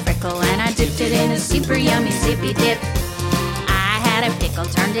into a frickle, and I dipped it in a super yummy zippy dip. I had a pickle,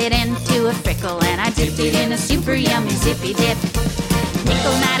 turned it into a frickle, and I dipped it in a super yummy zippy dip.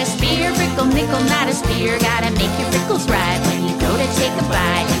 Nickel, not a spear, frickle, nickel, not a spear. Gotta make your frickles right when you go to take a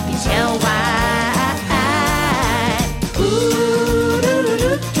bite. You can tell why.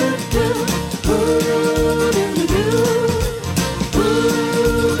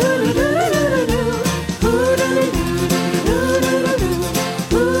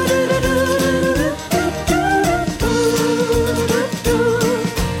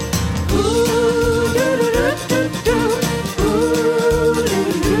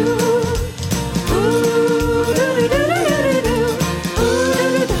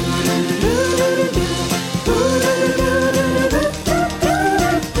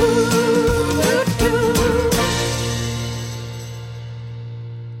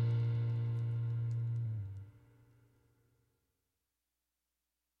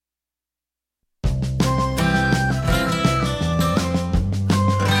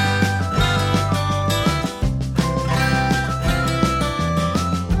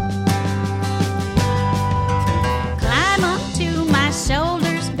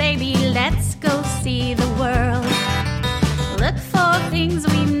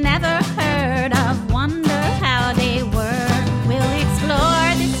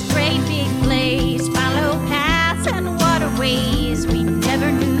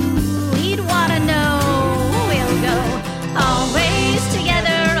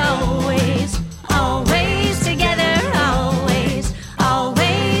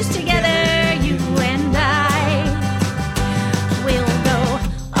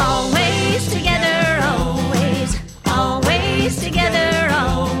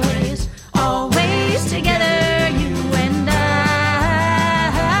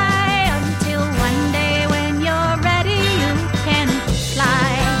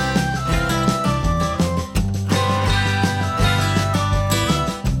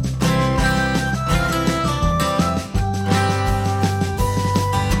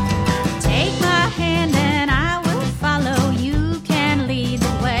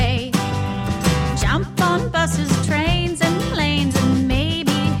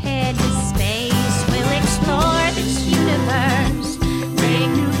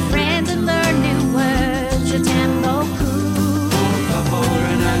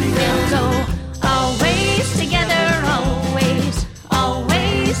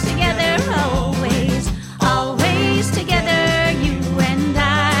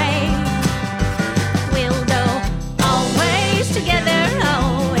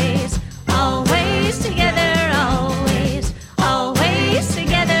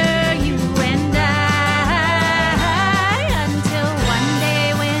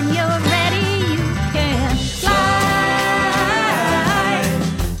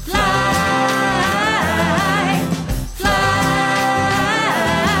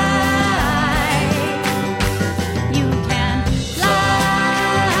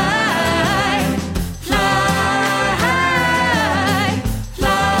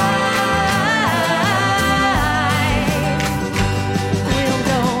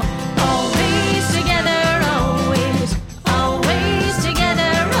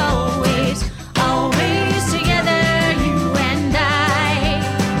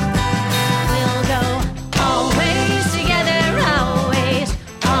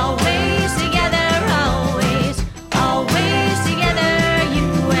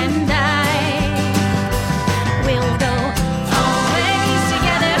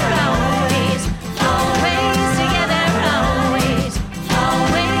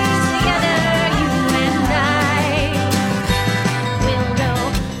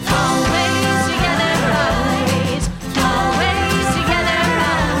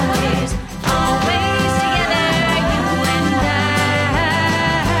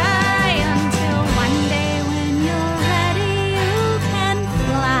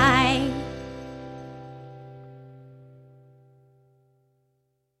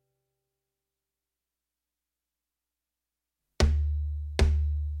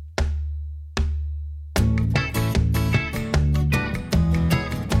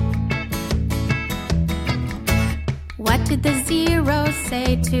 did the 0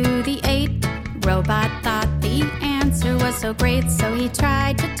 say to the 8? Robot thought the answer was so great, so he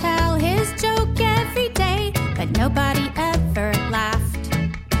tried to tell his joke every day, but nobody ever laughed.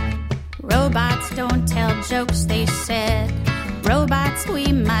 Robots don't tell jokes, they said. Robots,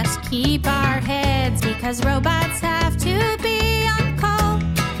 we must keep our heads, because robots have to be on call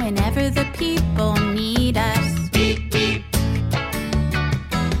whenever the people need us. Beep, beep.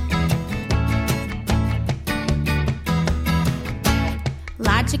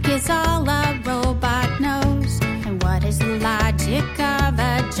 Logic is all a robot knows. And what is the logic of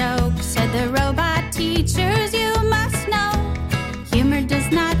a joke? Said the robot teachers, you must know. Humor does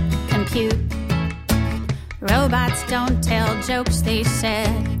not compute. Robots don't tell jokes, they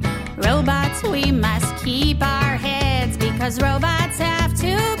said. Robots, we must keep our heads, because robots have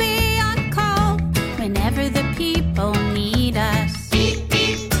to be on call whenever the people need us. Beep,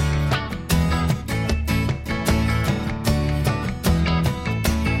 beep.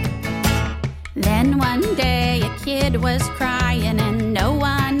 Then one day a kid was crying and no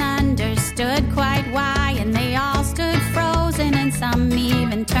one understood quite why, and they all stood frozen and some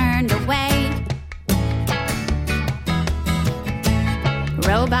even turned away.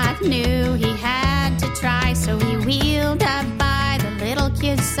 Robot knew he had to try, so he wheeled up by the little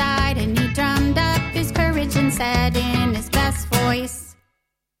kid's side and he drummed up his courage and said in his best voice,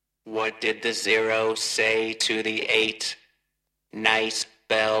 "What did the 0 say to the 8? Nice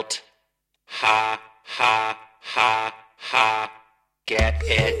belt. Ha, ha, ha, ha. Get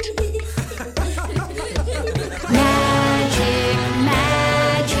it?" Magic,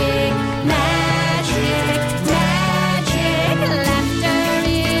 magic, magic, magic. Laughter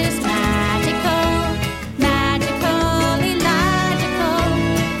is magical, magically logical,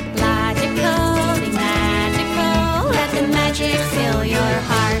 logically magical. Let the magic fill your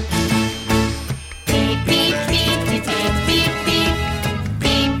heart. Beep, beep, beep, beep, beep, beep, beep.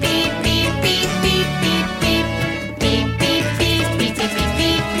 Beep, beep, beep, beep, beep, beep, beep. Beep, beep, beep, beep, beep, beep,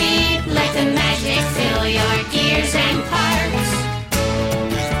 beep, beep. Let the magic fill your ears and parts.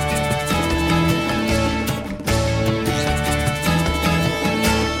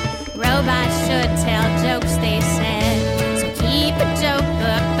 Robots should tell jokes, they said. So keep a joke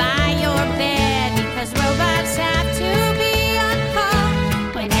book by your bed, because robots have to be on call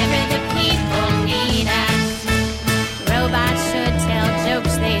whenever the people need us. Robots should tell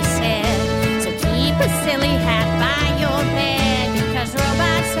jokes, they said. So keep a silly hat by your bed, because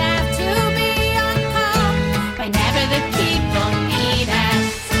robots have to be on call whenever the people need us.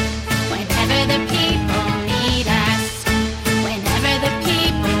 Whenever the people need us. Whenever the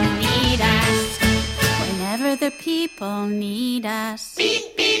people need us. Whenever the people need us.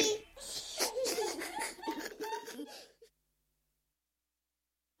 Beep, beep.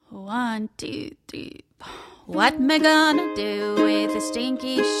 One, two, three. What am I gonna do with a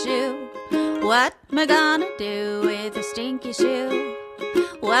stinky shoe? What am I gonna do with a stinky shoe?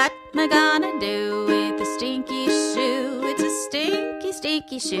 What am I gonna do with a stinky shoe? It's a stinky,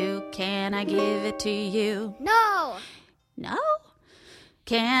 stinky shoe. Can I give it to you? No. No?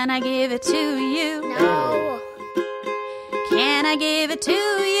 Can I give it to you? No. Can I give it to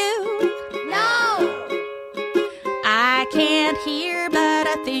you? No. I can't hear, but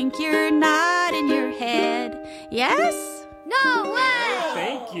I think you're nodding your head. Yes? No way.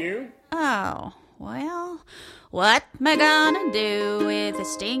 Thank you. Oh, well, what am I gonna do with a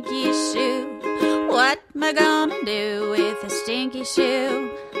stinky shoe? What am I gonna do with a stinky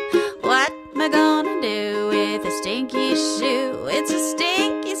shoe? What am I gonna do with a stinky shoe? It's a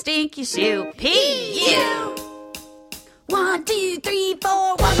stinky, stinky shoe. P.U. 1, 2, 3,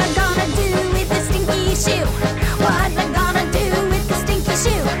 4. What am I gonna do with a stinky shoe? What am I gonna do with the stinky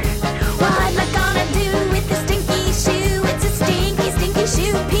shoe? What am I gonna do with the stinky shoe? It's a stinky, stinky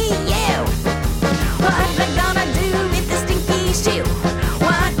shoe. P.U. What am I gonna do with the stinky shoe?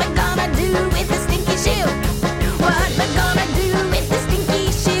 What am I gonna do with the stinky shoe? What am I gonna do with the stinky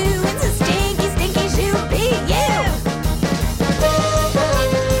shoe? It's a stinky, stinky shoe. P.U.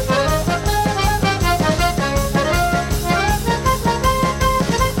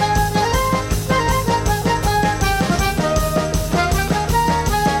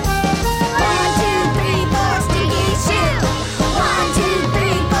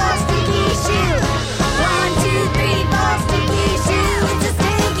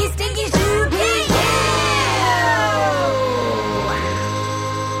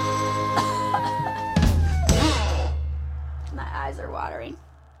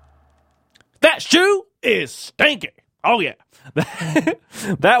 That shoe is stinky. Oh, yeah.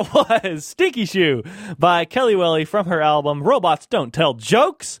 That was Stinky Shoe by Kelli Welli from her album Robots Don't Tell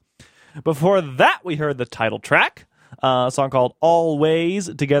Jokes. Before that, we heard the title track A song called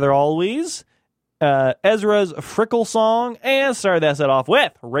Always, Together Always. Ezra's Frickle Song, and started that set off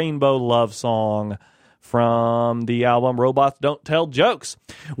with Rainbow Love Song from the album Robots Don't Tell Jokes.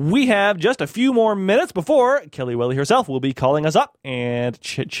 We have just a few more minutes before Kelli Welli herself will be calling us up and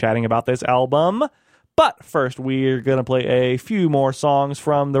chit-chatting about this album. But first, we're going to play a few more songs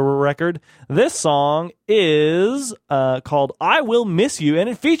from the record. This song is called I Will Miss You, and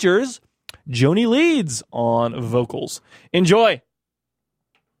it features Joni Leeds on vocals. Enjoy!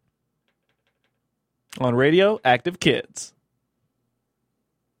 On Radio Active Kids.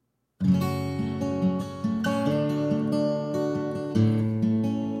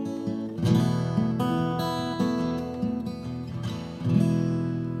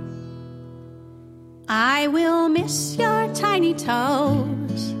 I will miss your tiny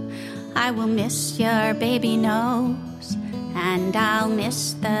toes. I will miss your baby nose. And I'll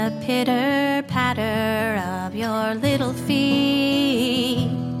miss the pitter-patter of your little feet.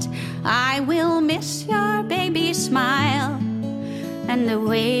 I will miss your baby smile and the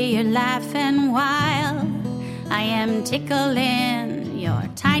way you're laughing while I am tickling your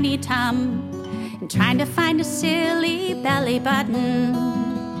tiny tum and trying to find a silly belly button.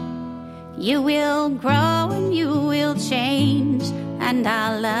 You will grow and you will change, and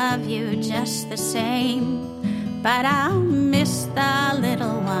I'll love you just the same, but I'll miss the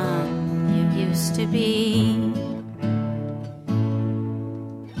little one you used to be.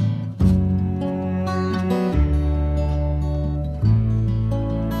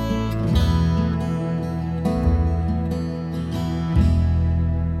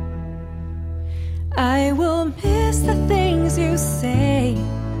 I will miss the things you say,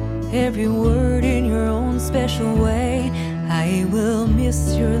 every word in your own special way. I will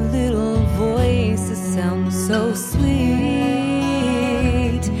miss your little voice, it sounds so sweet.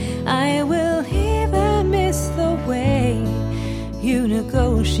 I will even miss the way you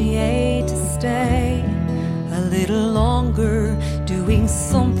negotiate to stay a little longer, doing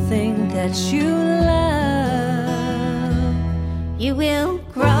something that you love. You will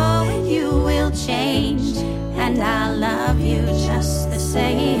grow and you will change, and I'll love you just the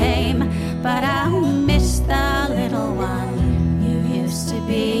same, but I'll miss the little one you used to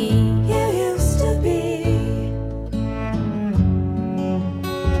be. You used to be.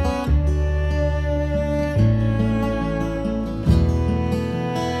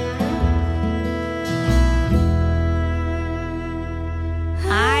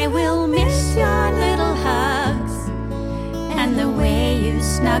 I will miss your little hugs and the way you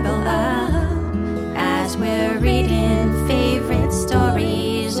snuggle up as we're reading favorite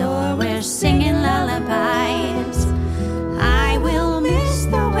stories or we're singing lullabies. I will miss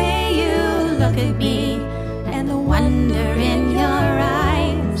the way you look at me and the wonder in your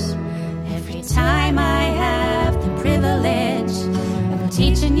eyes. Every time I have the privilege of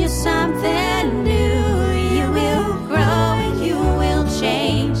teaching you something new, you will grow and you will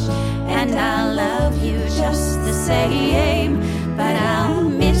change, and I'll love you just the same, but I'll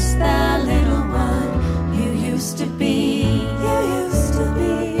miss the little one you used to be. You used to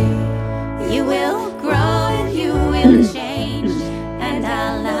be. You will grow and you will change, and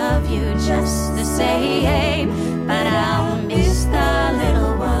I'll love you just the same, but I'll miss the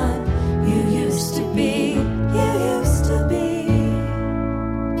little one you used to be. You used to be.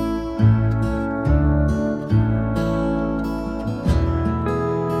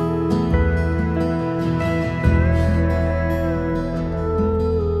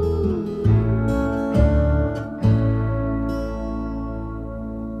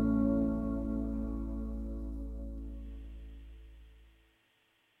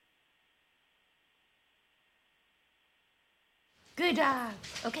 Good dog.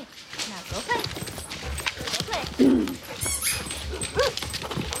 Okay, now go play. Go play.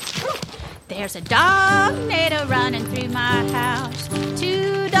 There's a dog-nator running through my house.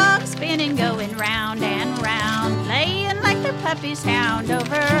 Two dogs spinning, going round and round, playing like they're puppies, hound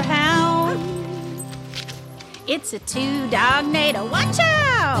over hound. It's a two-dog-nator, watch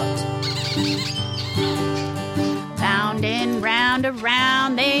out! Bounding round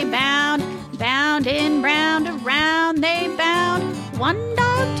around they bound, bounding round around they bound. One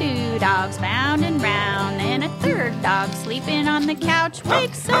dog, two dogs bounding round, and a third dog sleeping on the couch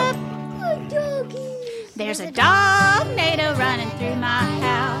wakes up. There's a dog-nator running through my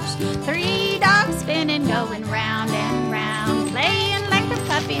house. Three dogs spinning, going round and round, playing like the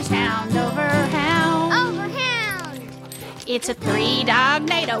puppies, hound over hound. Over hound. It's a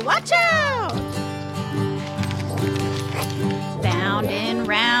three-dog-nator, watch out! Bounding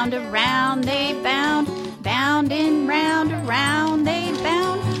round around they bound, bounding round around they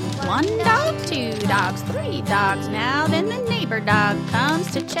bound. One dog, two dogs dogs, 3 dogs now. Then the neighbor dog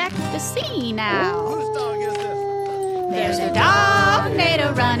comes to check the scene out. Whose dog is this? There's a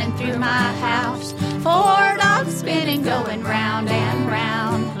dog-nado running through my house. 4 dogs spinning, going round and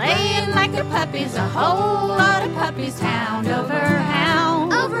round. Playing like they're puppies, a whole lot of puppies. Hound over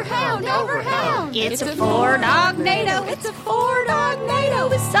hound. Over hound, over hound. It's a 4-dog-nado, it's a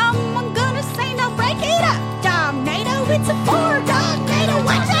 4-dog-nado. Is someone gonna say no? Break it up, dog-nado. It's a 4-dog-nado,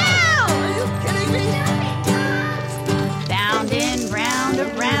 watch out! Are you kidding me? Bounding round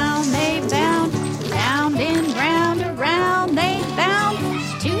around they bound. Bounding round around they bound.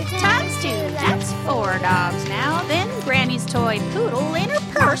 2 times 2, that's 4 dogs now. Then Granny's toy poodle in her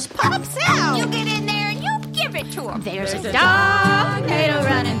purse pops out. You get in there and you give it to him. There's a dog-nado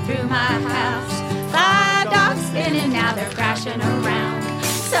running through my house. 5 dogs spinning, now they're crashing around.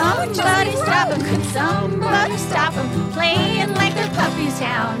 Somebody stop them, could somebody stop them? Playing like they're puppies,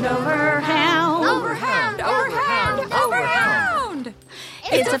 hound over hound. Over hound, over hound, over hound.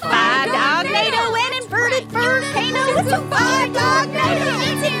 It's a 5-dog-nado, an inverted volcano. It's a 5-dog-nado.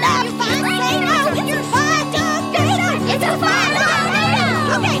 It's enough, volcano. It's a 5-dog-nado. It's a 5-dog-nado.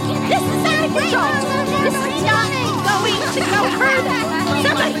 Okay, this is out of control. This is not going to go further.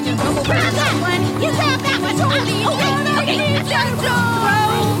 Somebody grab that one. You grab that one. Okay,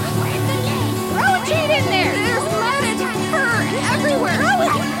 throw a treat in there. There's mud and fur everywhere. Throw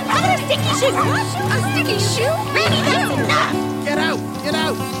it. How about a sticky shoe? A sticky shoe? Maybe that's enough. Get out! Get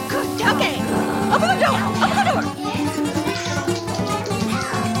out! Good. Okay. Open the door. Open the door.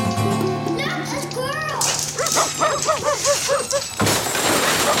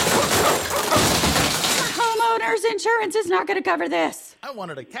 Homeowner's insurance is not going to cover this. I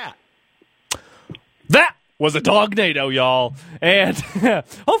wanted a cat. That was a dog-nado, y'all. And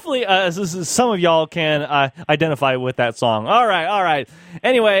hopefully some of y'all can identify with that song. All right.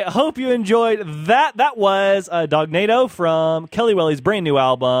 Anyway, I hope you enjoyed that. That was Dog-nado from Kelli Welli's brand new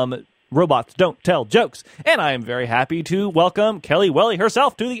album, Robots Don't Tell Jokes. And I am very happy to welcome Kelli Welli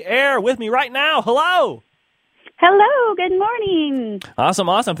herself to the air with me right now. Hello. Hello, good morning. Awesome.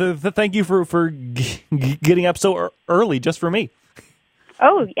 Thank you for getting up so early just for me.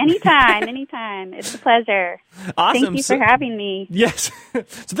 Oh, anytime. It's a pleasure. Awesome. Thank you for having me. Yes.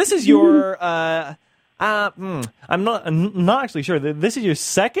 So this is your, I'm not actually sure. This is your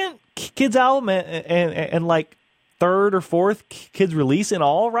second kids album and like third or fourth kids release in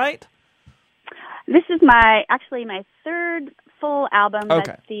all, right? This is my third full album.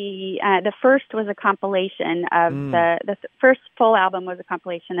 Okay. But the first was a compilation of the first full album was a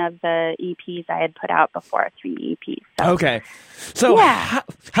compilation of the EPs I had put out before, 3 EPs. So. Okay. So yeah.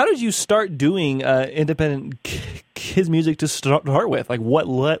 how did you start doing independent kids music to start with? Like what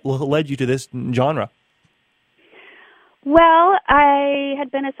led you to this genre? Well, I had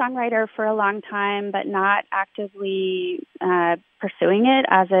been a songwriter for a long time, but not actively pursuing it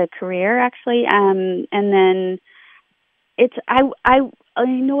as a career, actually. And then I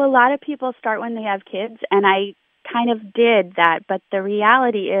know a lot of people start when they have kids, and I kind of did that. But the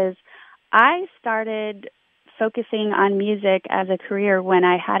reality is I started focusing on music as a career when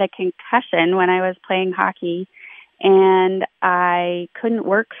I had a concussion when I was playing hockey. And I couldn't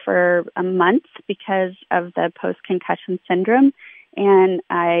work for a month because of the post-concussion syndrome. And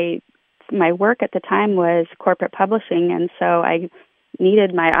my work at the time was corporate publishing, and so I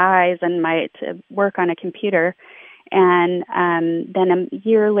needed my eyes and to work on a computer. And then a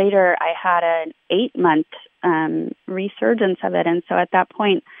year later, I had an 8-month resurgence of it. And so at that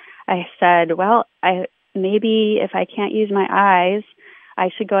point, I said, well, maybe if I can't use my eyes, I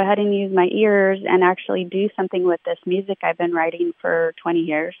should go ahead and use my ears and actually do something with this music I've been writing for 20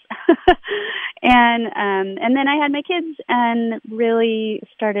 years. And then I had my kids and really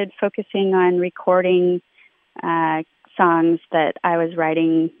started focusing on recording songs that I was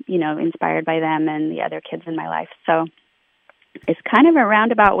writing, inspired by them and the other kids in my life. So it's kind of a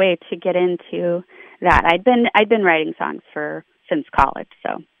roundabout way to get into that. I'd been writing songs since college,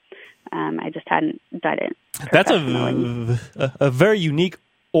 so I just hadn't done it. That's a very unique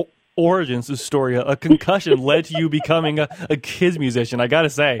origin story. A concussion led to you becoming a kids musician, I gotta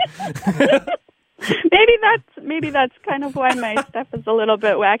say. Maybe that's kind of why my stuff is a little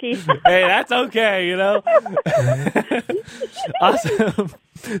bit wacky. Hey, that's okay, Awesome.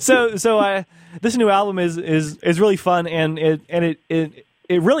 So this new album is really fun, and it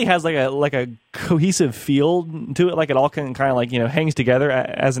really has like a cohesive feel to it. Like it all kind of hangs together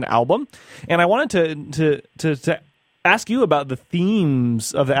as an album. And I wanted to ask you about the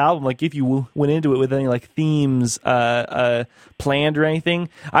themes of the album. Like if you went into it with any like themes planned or anything.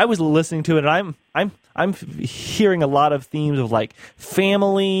 I was listening to it, and hearing a lot of themes of like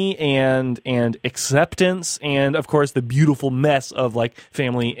family and acceptance, and of course the beautiful mess of like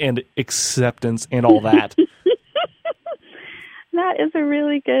family and acceptance and all that. That is a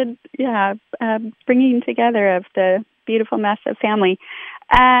really good, bringing together of the beautiful mess of family.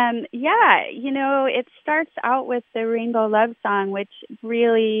 It starts out with the Rainbow Love Song, which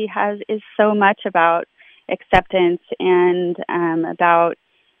really is so much about acceptance and about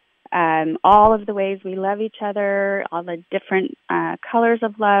all of the ways we love each other, all the different colors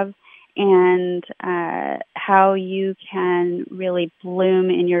of love, and how you can really bloom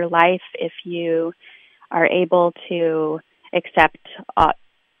in your life if you are able to accept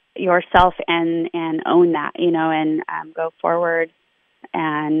yourself and own that, and go forward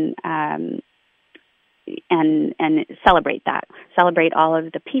and celebrate that. Celebrate all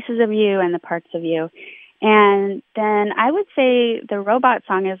of the pieces of you and the parts of you. And then I would say the Robot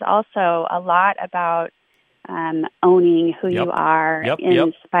Song is also a lot about owning who you are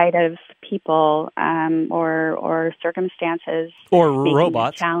in spite of people or circumstances. Or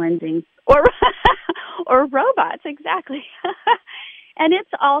robots. Challenging. Or robots, exactly. And it's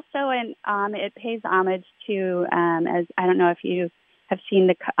also it pays homage to, as I don't know if you have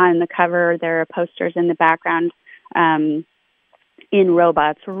seen on the cover, there are posters in the background in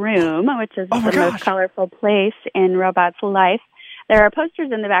Robot's room, which is the most colorful place in Robot's life. There are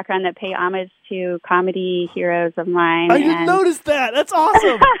posters in the background that pay homage to comedy heroes of mine. I didn't notice that. That's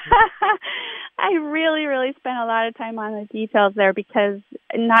awesome. I really, really spent a lot of time on the details there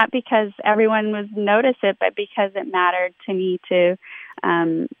not because everyone would notice it, but because it mattered to me too.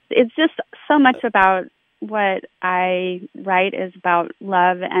 It's just so much about what I write is about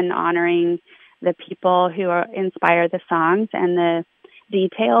love and honoring the people who inspire the songs and the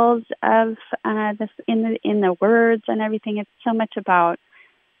details of this in the words and everything. It's so much about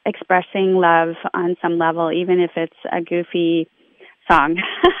expressing love on some level, even if it's a goofy song.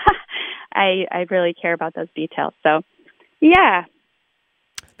 I really care about those details. So, yeah.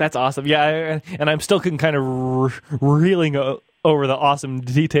 That's awesome. Yeah, and I'm still kind of reeling over the awesome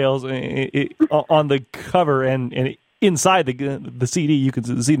details on the cover and inside the CD. You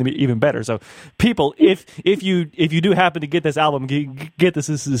can see them even better. So, people, if you do happen to get this album, get this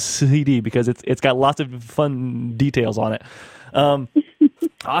CD because it's got lots of fun details on it.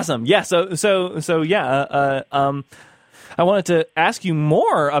 Awesome. Yeah. So yeah. I wanted to ask you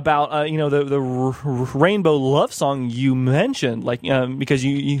more about the Rainbow Love Song you mentioned, like because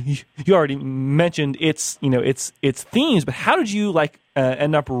you already mentioned its themes, but how did you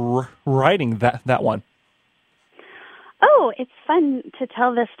end up writing that one? Oh, it's fun to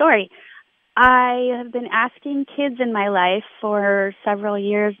tell this story. I have been asking kids in my life for several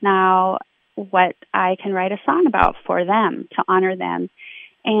years now what I can write a song about for them to honor them,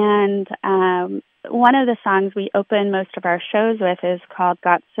 and one of the songs we open most of our shows with is called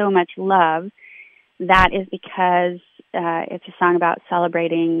Got So Much Love. That is because it's a song about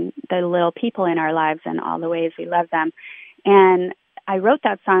celebrating the little people in our lives and all the ways we love them. And I wrote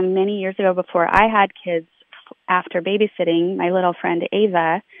that song many years ago before I had kids, after babysitting my little friend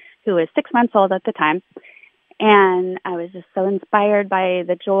Ava, who was 6 months old at the time. And I was just so inspired by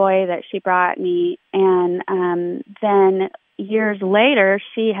the joy that she brought me. And then years later,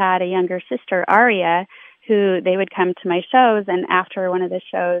 she had a younger sister, Aria, who they would come to my shows. And after one of the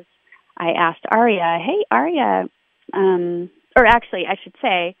shows, I asked Aria, hey, Aria, or actually, I should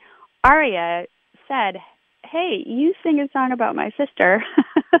say, Aria said, hey, you sing a song about my sister,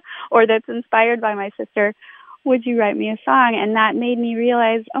 or that's inspired by my sister. Would you write me a song? And that made me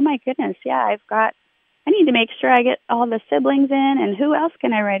realize, oh my goodness, yeah, I need to make sure I get all the siblings in, and who else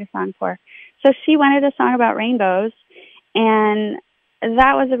can I write a song for? So she wanted a song about rainbows. And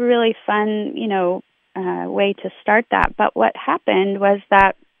that was a really fun, way to start that. But what happened was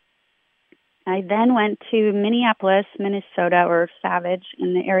that I then went to Minneapolis, Minnesota, or Savage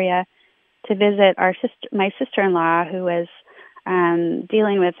in the area, to visit my sister-in-law, who was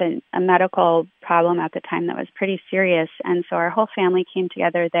dealing with a medical problem at the time that was pretty serious. And so our whole family came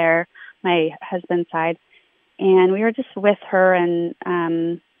together there, my husband's side, and we were just with her and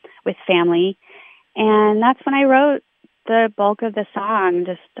with family. And that's when I wrote the bulk of the song.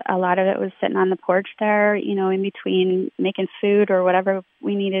 Just a lot of it was sitting on the porch there, in between making food or whatever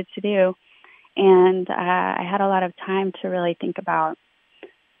we needed to do. And I had a lot of time to really think about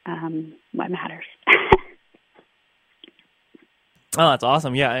what matters. Oh, that's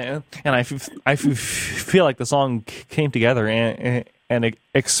awesome. Yeah. And I feel like the song came together and it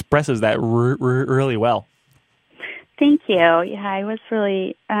expresses that really well. Thank you. Yeah, I was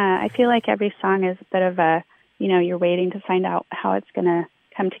really, I feel like every song is a bit of a, you're waiting to find out how it's going to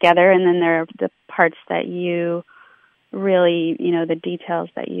come together, and then there are the parts that you really, the details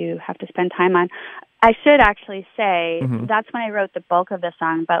that you have to spend time on. I should actually say that's when I wrote the bulk of the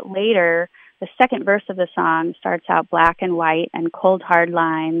song, but later the second verse of the song starts out black and white and cold hard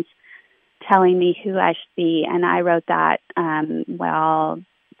lines telling me who I should be, and I wrote that while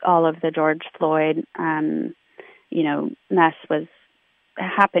all of the George Floyd mess was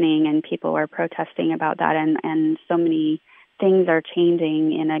happening and people were protesting about that, and so many things are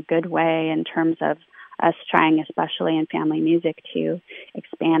changing in a good way in terms of us trying, especially in family music, to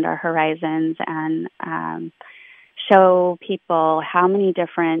expand our horizons and show people how many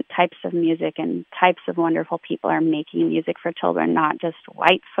different types of music and types of wonderful people are making music for children, not just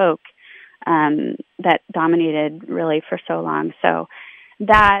white folk that dominated really for so long. So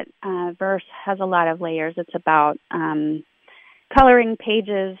that verse has a lot of layers. It's about coloring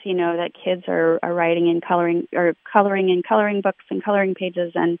pages, that kids are writing in coloring in coloring books and coloring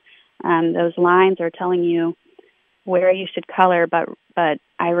pages, and those lines are telling you where you should color. But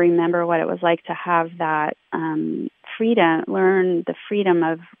I remember what it was like to have that freedom, learn the freedom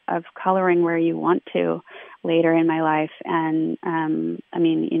of coloring where you want to later in my life. And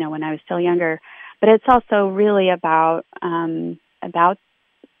when I was still younger. But it's also really about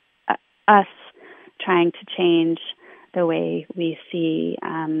us trying to change the way we see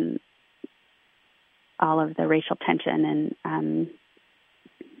all of the racial tension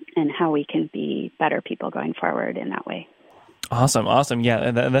and how we can be better people going forward in that way. Awesome.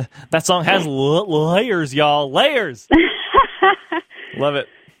 Yeah, that song has layers, y'all. Layers. Love it.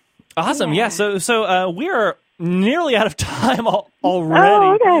 Awesome. Yeah. So we are nearly out of time already.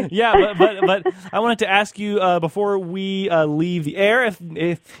 Oh, okay. Yeah, but I wanted to ask you before we leave the air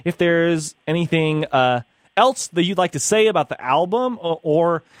if there's anything else that you'd like to say about the album,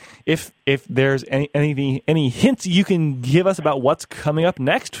 or if there's any hints you can give us about what's coming up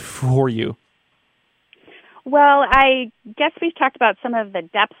next for you. Well, I guess we've talked about some of the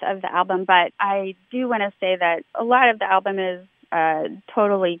depths of the album, but I do want to say that a lot of the album is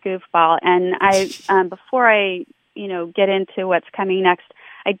totally goofball. And before I get into what's coming next,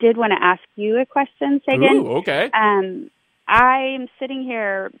 I did want to ask you a question, Sagan. Ooh, okay. I'm sitting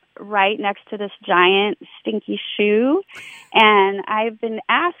here right next to this giant stinky shoe, and I've been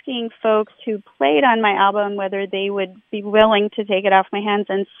asking folks who played on my album whether they would be willing to take it off my hands,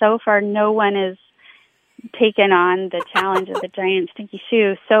 and so far no one has taken on the challenge of the giant stinky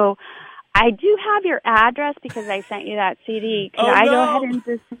shoe. So I do have your address because I sent you that CD. Could I go ahead and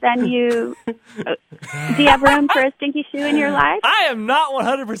just send you... Do you have room for a stinky shoe in your life? I am not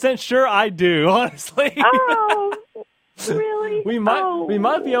 100% sure I do, honestly. Oh, really? We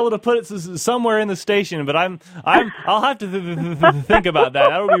might be able to put it somewhere in the station, but I'll have to think about that.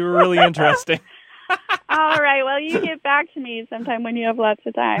 That would be really interesting. All right. Well, you get back to me sometime when you have lots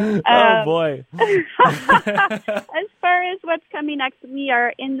of time. Oh, boy. As far as what's coming next, we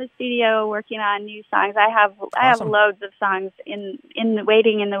are in the studio working on new songs. I have loads of songs in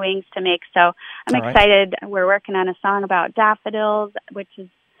waiting in the wings to make, so I'm excited. Right. We're working on a song about daffodils, which is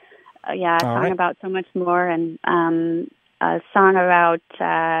a song about so much more, and a song about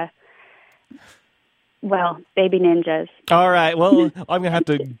baby ninjas. All right. Well, I'm going to have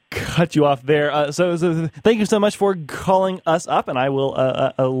to cut you off there. So thank you so much for calling us up, and I will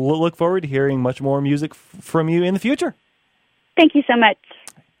look forward to hearing much more music from you in the future. Thank you so much.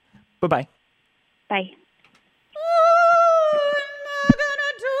 Bye-bye. Bye.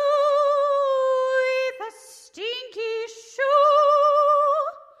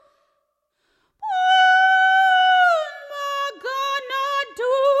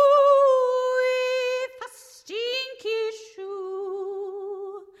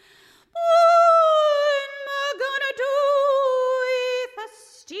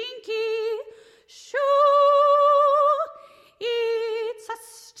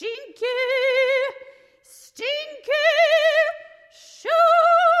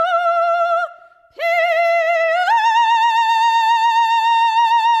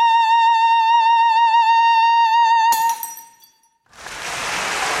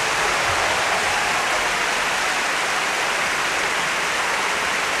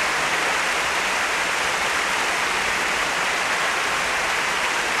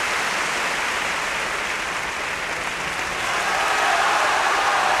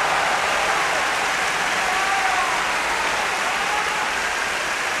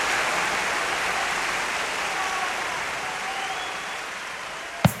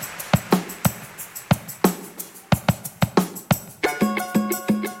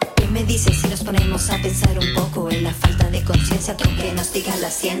 ponemos a pensar un poco en la falta de conciencia con que nos diga la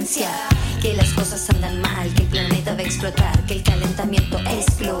ciencia que las cosas andan mal, que el planeta va a explotar, que el calentamiento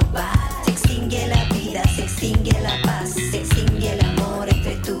es global. Se extingue la vida, se extingue la paz, se extingue el amor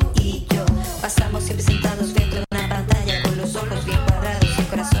entre tú y yo. Pasamos siempre sentados dentro de una pantalla con los ojos bien cuadrados, el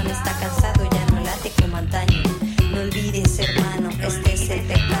corazón está cansado, ya no late como antaño. No olvides, hermano, este es el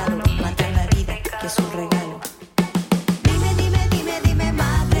pecado, matar la vida, que es un regalo.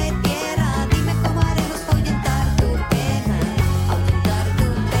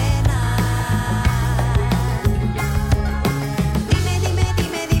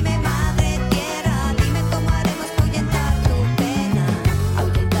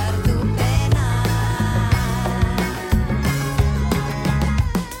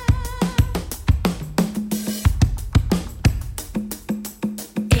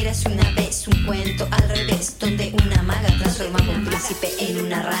 Al revés, donde una maga transformaba un príncipe en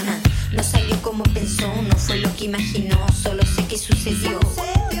una rana. No salió como pensó, no fue lo que imaginó, solo sé que sucedió. ¿Qué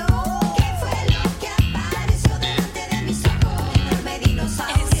fue lo que apareció delante de mis ojos? Enorme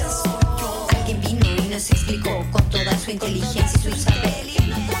dinosaurio. Alguien vino y nos explicó con toda su inteligencia y su saber.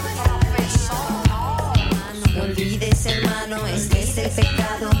 No olvides, hermano, este es el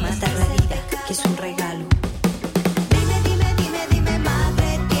pecado, matar la vida, que es un regalo.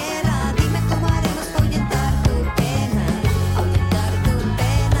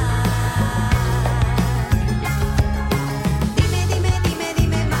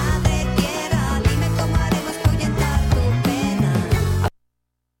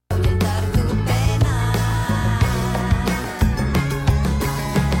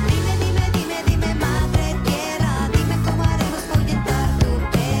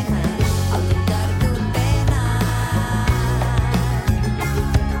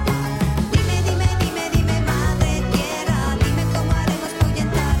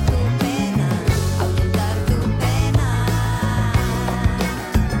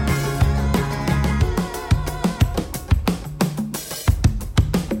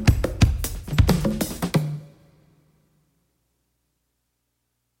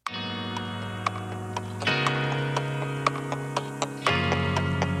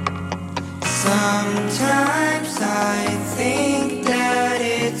 Sometimes I think that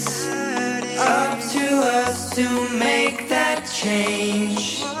it's up to us to make that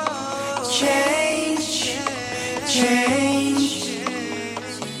change. Change, change.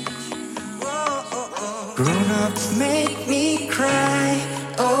 Grown-ups make me cry.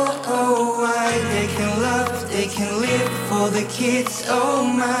 Oh, oh, why they can love, they can live for the kids. Oh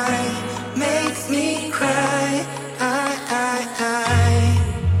my, makes me cry.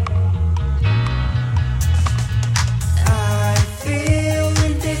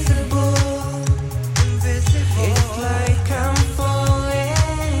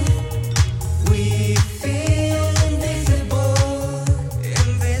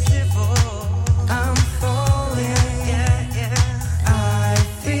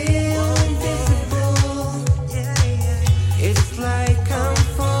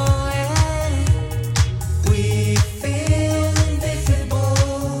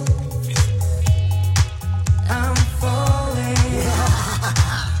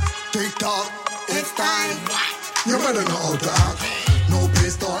 You better know how to act. No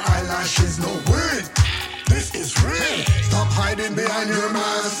paste or eyelashes, no word. This is real. Stop hiding behind your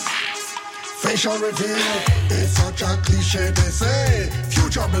mask. Facial reveal. It's such a cliche, they say.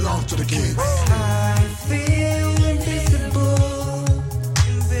 Future belongs to the kids. I feel invisible.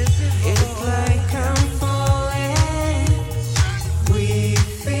 It's like I'm falling. We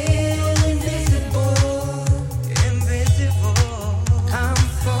feel invisible. I'm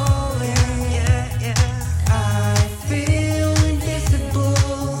falling. I feel invisible.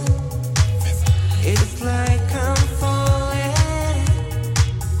 It's like I'm falling.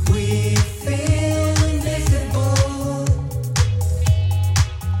 We feel invisible.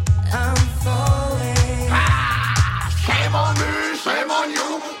 I'm falling. Shame on me, shame on you.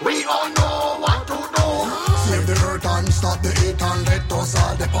 We all know what to do. Save the earth and stop the hate and let us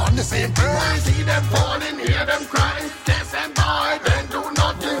all depend the same thing. I see them falling, hear them cry. Test and buy, then do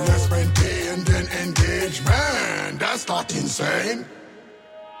nothing. Let's maintain, then engage, man. That's not insane.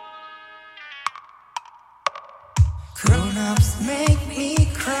 Grown-ups make me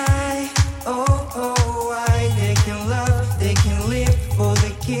cry. Oh, oh, why they can love, they can live for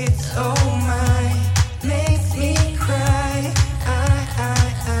the kids. Oh my, makes me cry.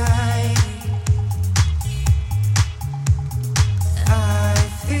 I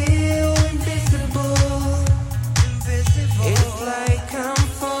feel invisible. It's like I'm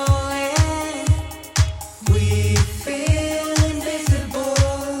falling. We feel invisible.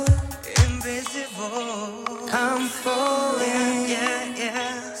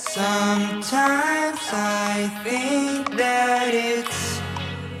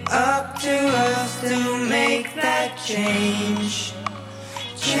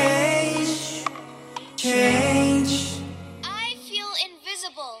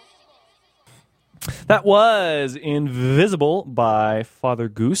 That was Invisible by Father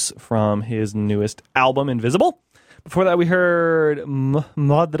Goose from his newest album, Invisible. Before that, we heard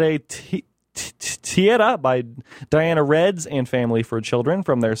Madre Tierra by Diana Reds and Family for Children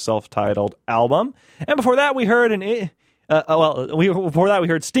from their self-titled album. And before that, we heard we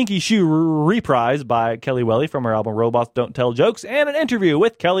heard Stinky Shoe Reprise by Kelli Welli from her album Robots Don't Tell Jokes, and an interview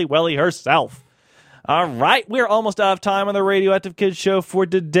with Kelli Welli herself. All right, we're almost out of time on the Radioactive Kids show for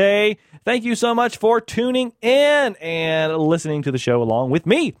today. Thank you so much for tuning in and listening to the show along with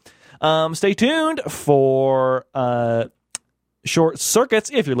me. Stay tuned for Short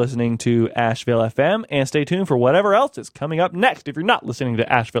Circuits if you're listening to Asheville FM, and stay tuned for whatever else is coming up next if you're not listening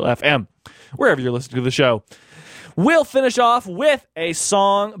to Asheville FM, wherever you're listening to the show. We'll finish off with a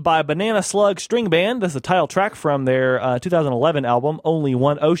song by Banana Slug String Band. That's the title track from their 2011 album, Only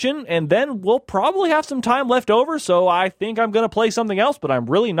One Ocean. And then we'll probably have some time left over, so I think I'm going to play something else, but I'm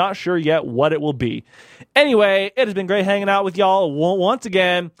really not sure yet what it will be. Anyway, it has been great hanging out with y'all once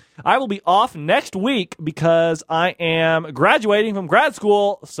again. I will be off next week because I am graduating from grad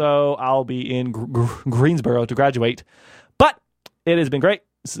school, so I'll be in Greensboro to graduate. But it has been great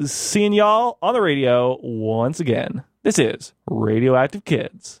seeing y'all on the radio once again. This is Radioactive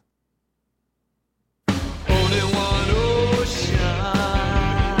Kids. Only one ocean.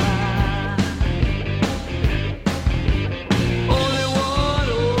 Only one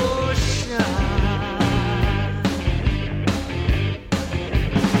ocean.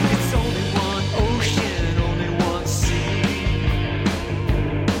 It's only one ocean, only one sea.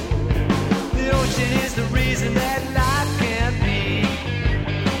 The ocean is the reason that life can be.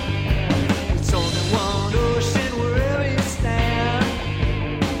 It's only one ocean wherever you stand.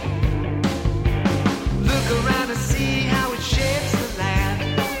 Look around and see how it shapes the land.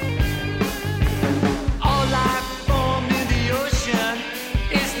 All life formed in the ocean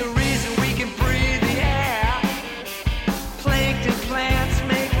is the reason we can breathe the air. Plankton plants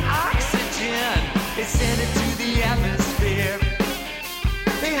make oxygen. They send it to the atmosphere.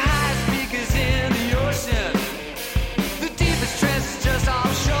 They hide speakers in the ocean. The deepest treasure's just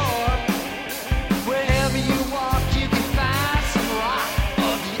offshore. Wherever you walk, you can find some rock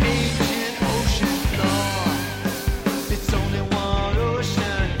of the ancient ocean floor. It's only one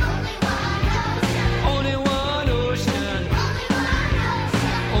ocean. Only one ocean.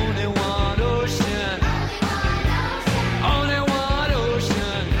 Only one ocean. Only one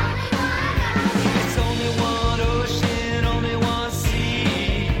ocean. It's only one ocean, only one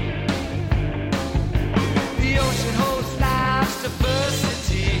sea. The ocean holds life's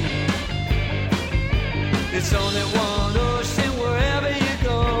diversity. It's only one ocean wherever you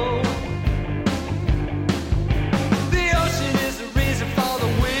go. The ocean is the reason for the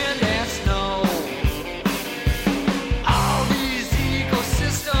wind and snow. All these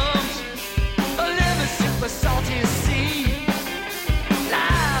ecosystems are living super salty sea.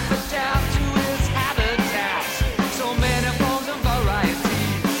 Life adapts to its habitats, so many forms and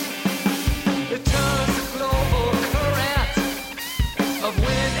varieties. It turns the global current of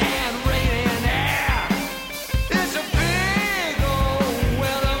wind and rain and air. It's a big old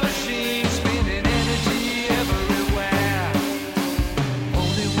weather machine spinning energy everywhere.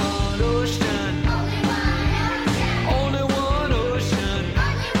 Only one ocean. Only one ocean.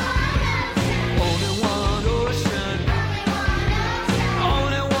 Only one ocean.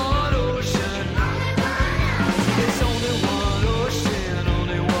 Only one ocean. It's only one ocean,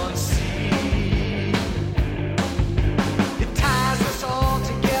 only one sea. It ties us all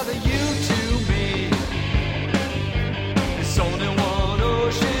together, you to me. It's only one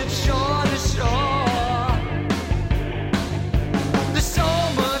ocean, shore to shore. There's so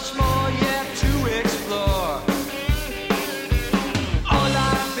much more yet to explore. All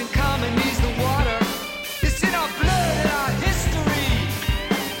life in common needs the water. It's in our blood and our history.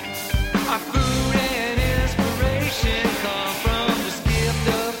 Our food and inspiration come from this gift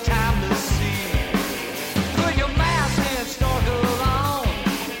of timeless sea. Put your mask and snorkel on.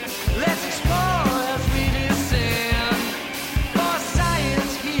 Let's explore as we descend. For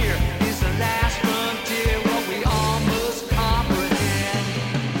science here is the last frontier, what we all must comprehend.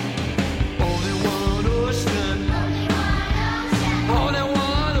 Only one ocean. Only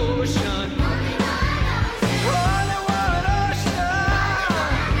one ocean. Only one ocean.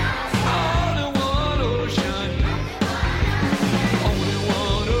 Only one ocean. Only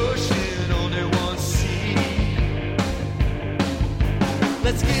one ocean, only one sea.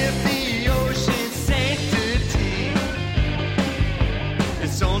 Let's give the ocean sanctity.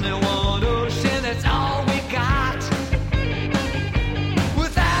 It's only one ocean, that's all we got.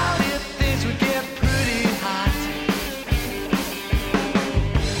 Without it, things would get pretty hot.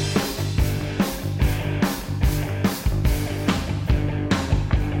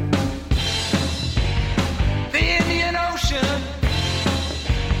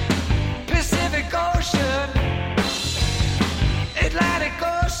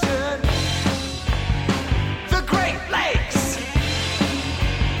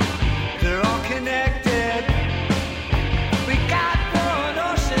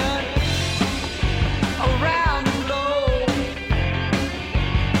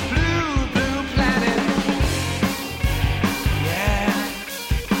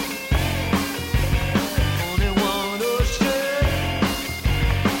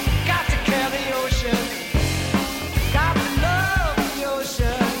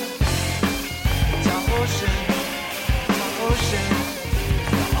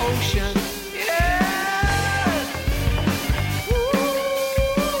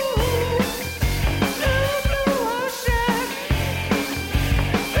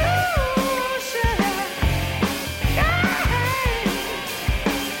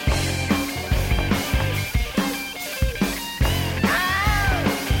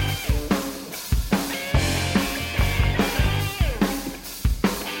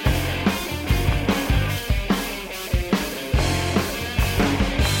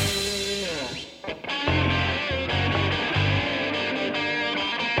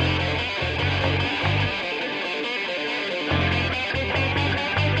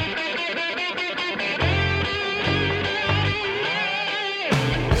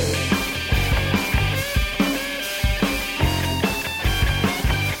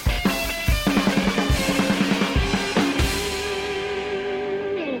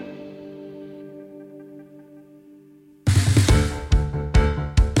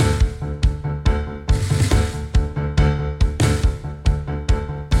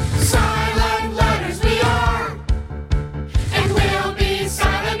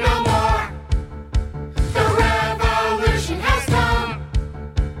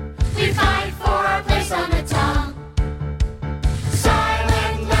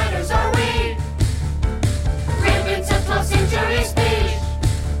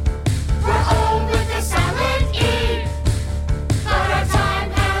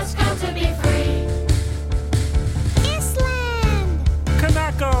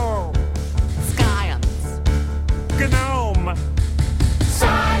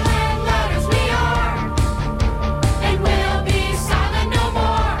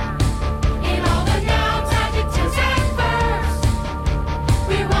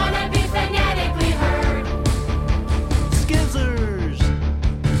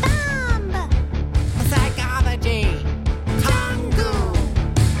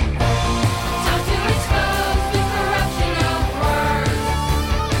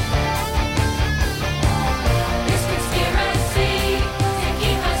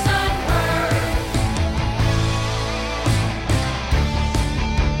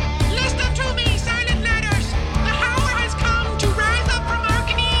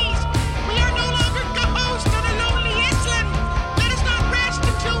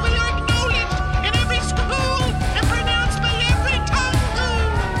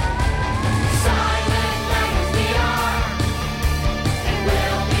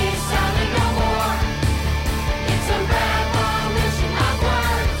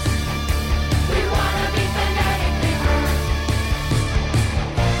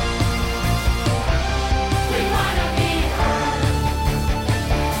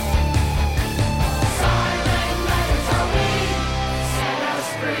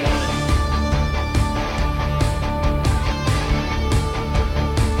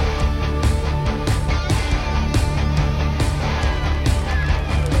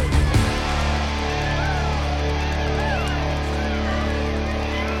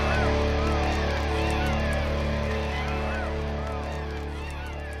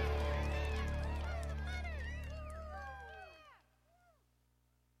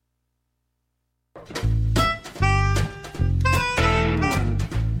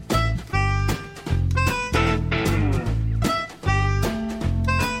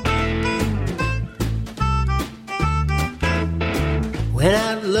 Went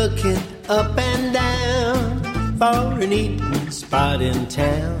out looking up and down for an eating spot in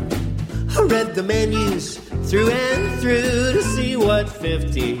town. I read the menus through and through to see what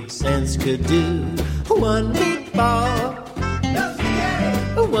 50 cents could do. One meatball, no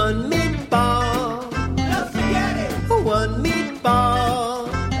spaghetti. One meatball, no spaghetti. One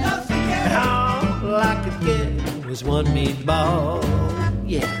meatball, no spaghetti. All I could get was one meatball,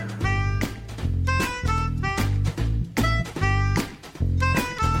 yeah.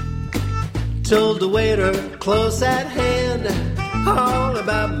 Told the waiter close at hand all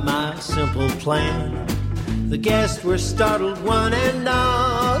about my simple plan. The guests were startled one and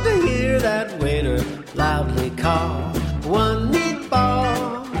all to hear that waiter loudly call. One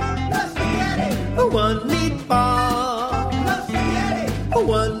meatball, no spaghetti. One meatball, no spaghetti.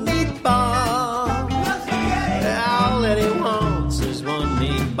 One meatball, no spaghetti. All that he wants is one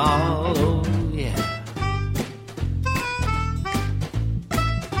meatball, oh yeah.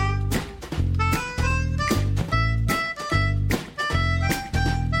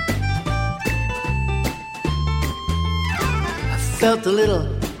 Felt a little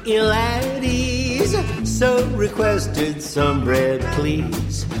ill at ease, so requested some bread,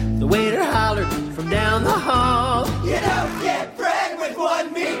 please. The waiter hollered from down the hall, "You don't get bread with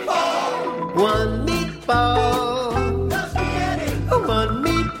one meatball." One meatball, no spaghetti. One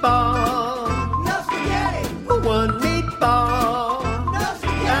meatball, no spaghetti. One meatball, no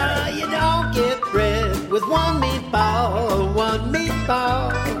spaghetti. You don't get bread with one meatball. One meatball,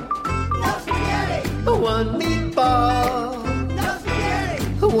 no spaghetti. One meatball.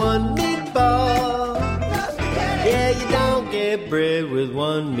 One meatball, no spaghetti. Yeah, you don't get bread with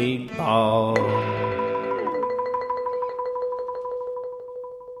one meatball.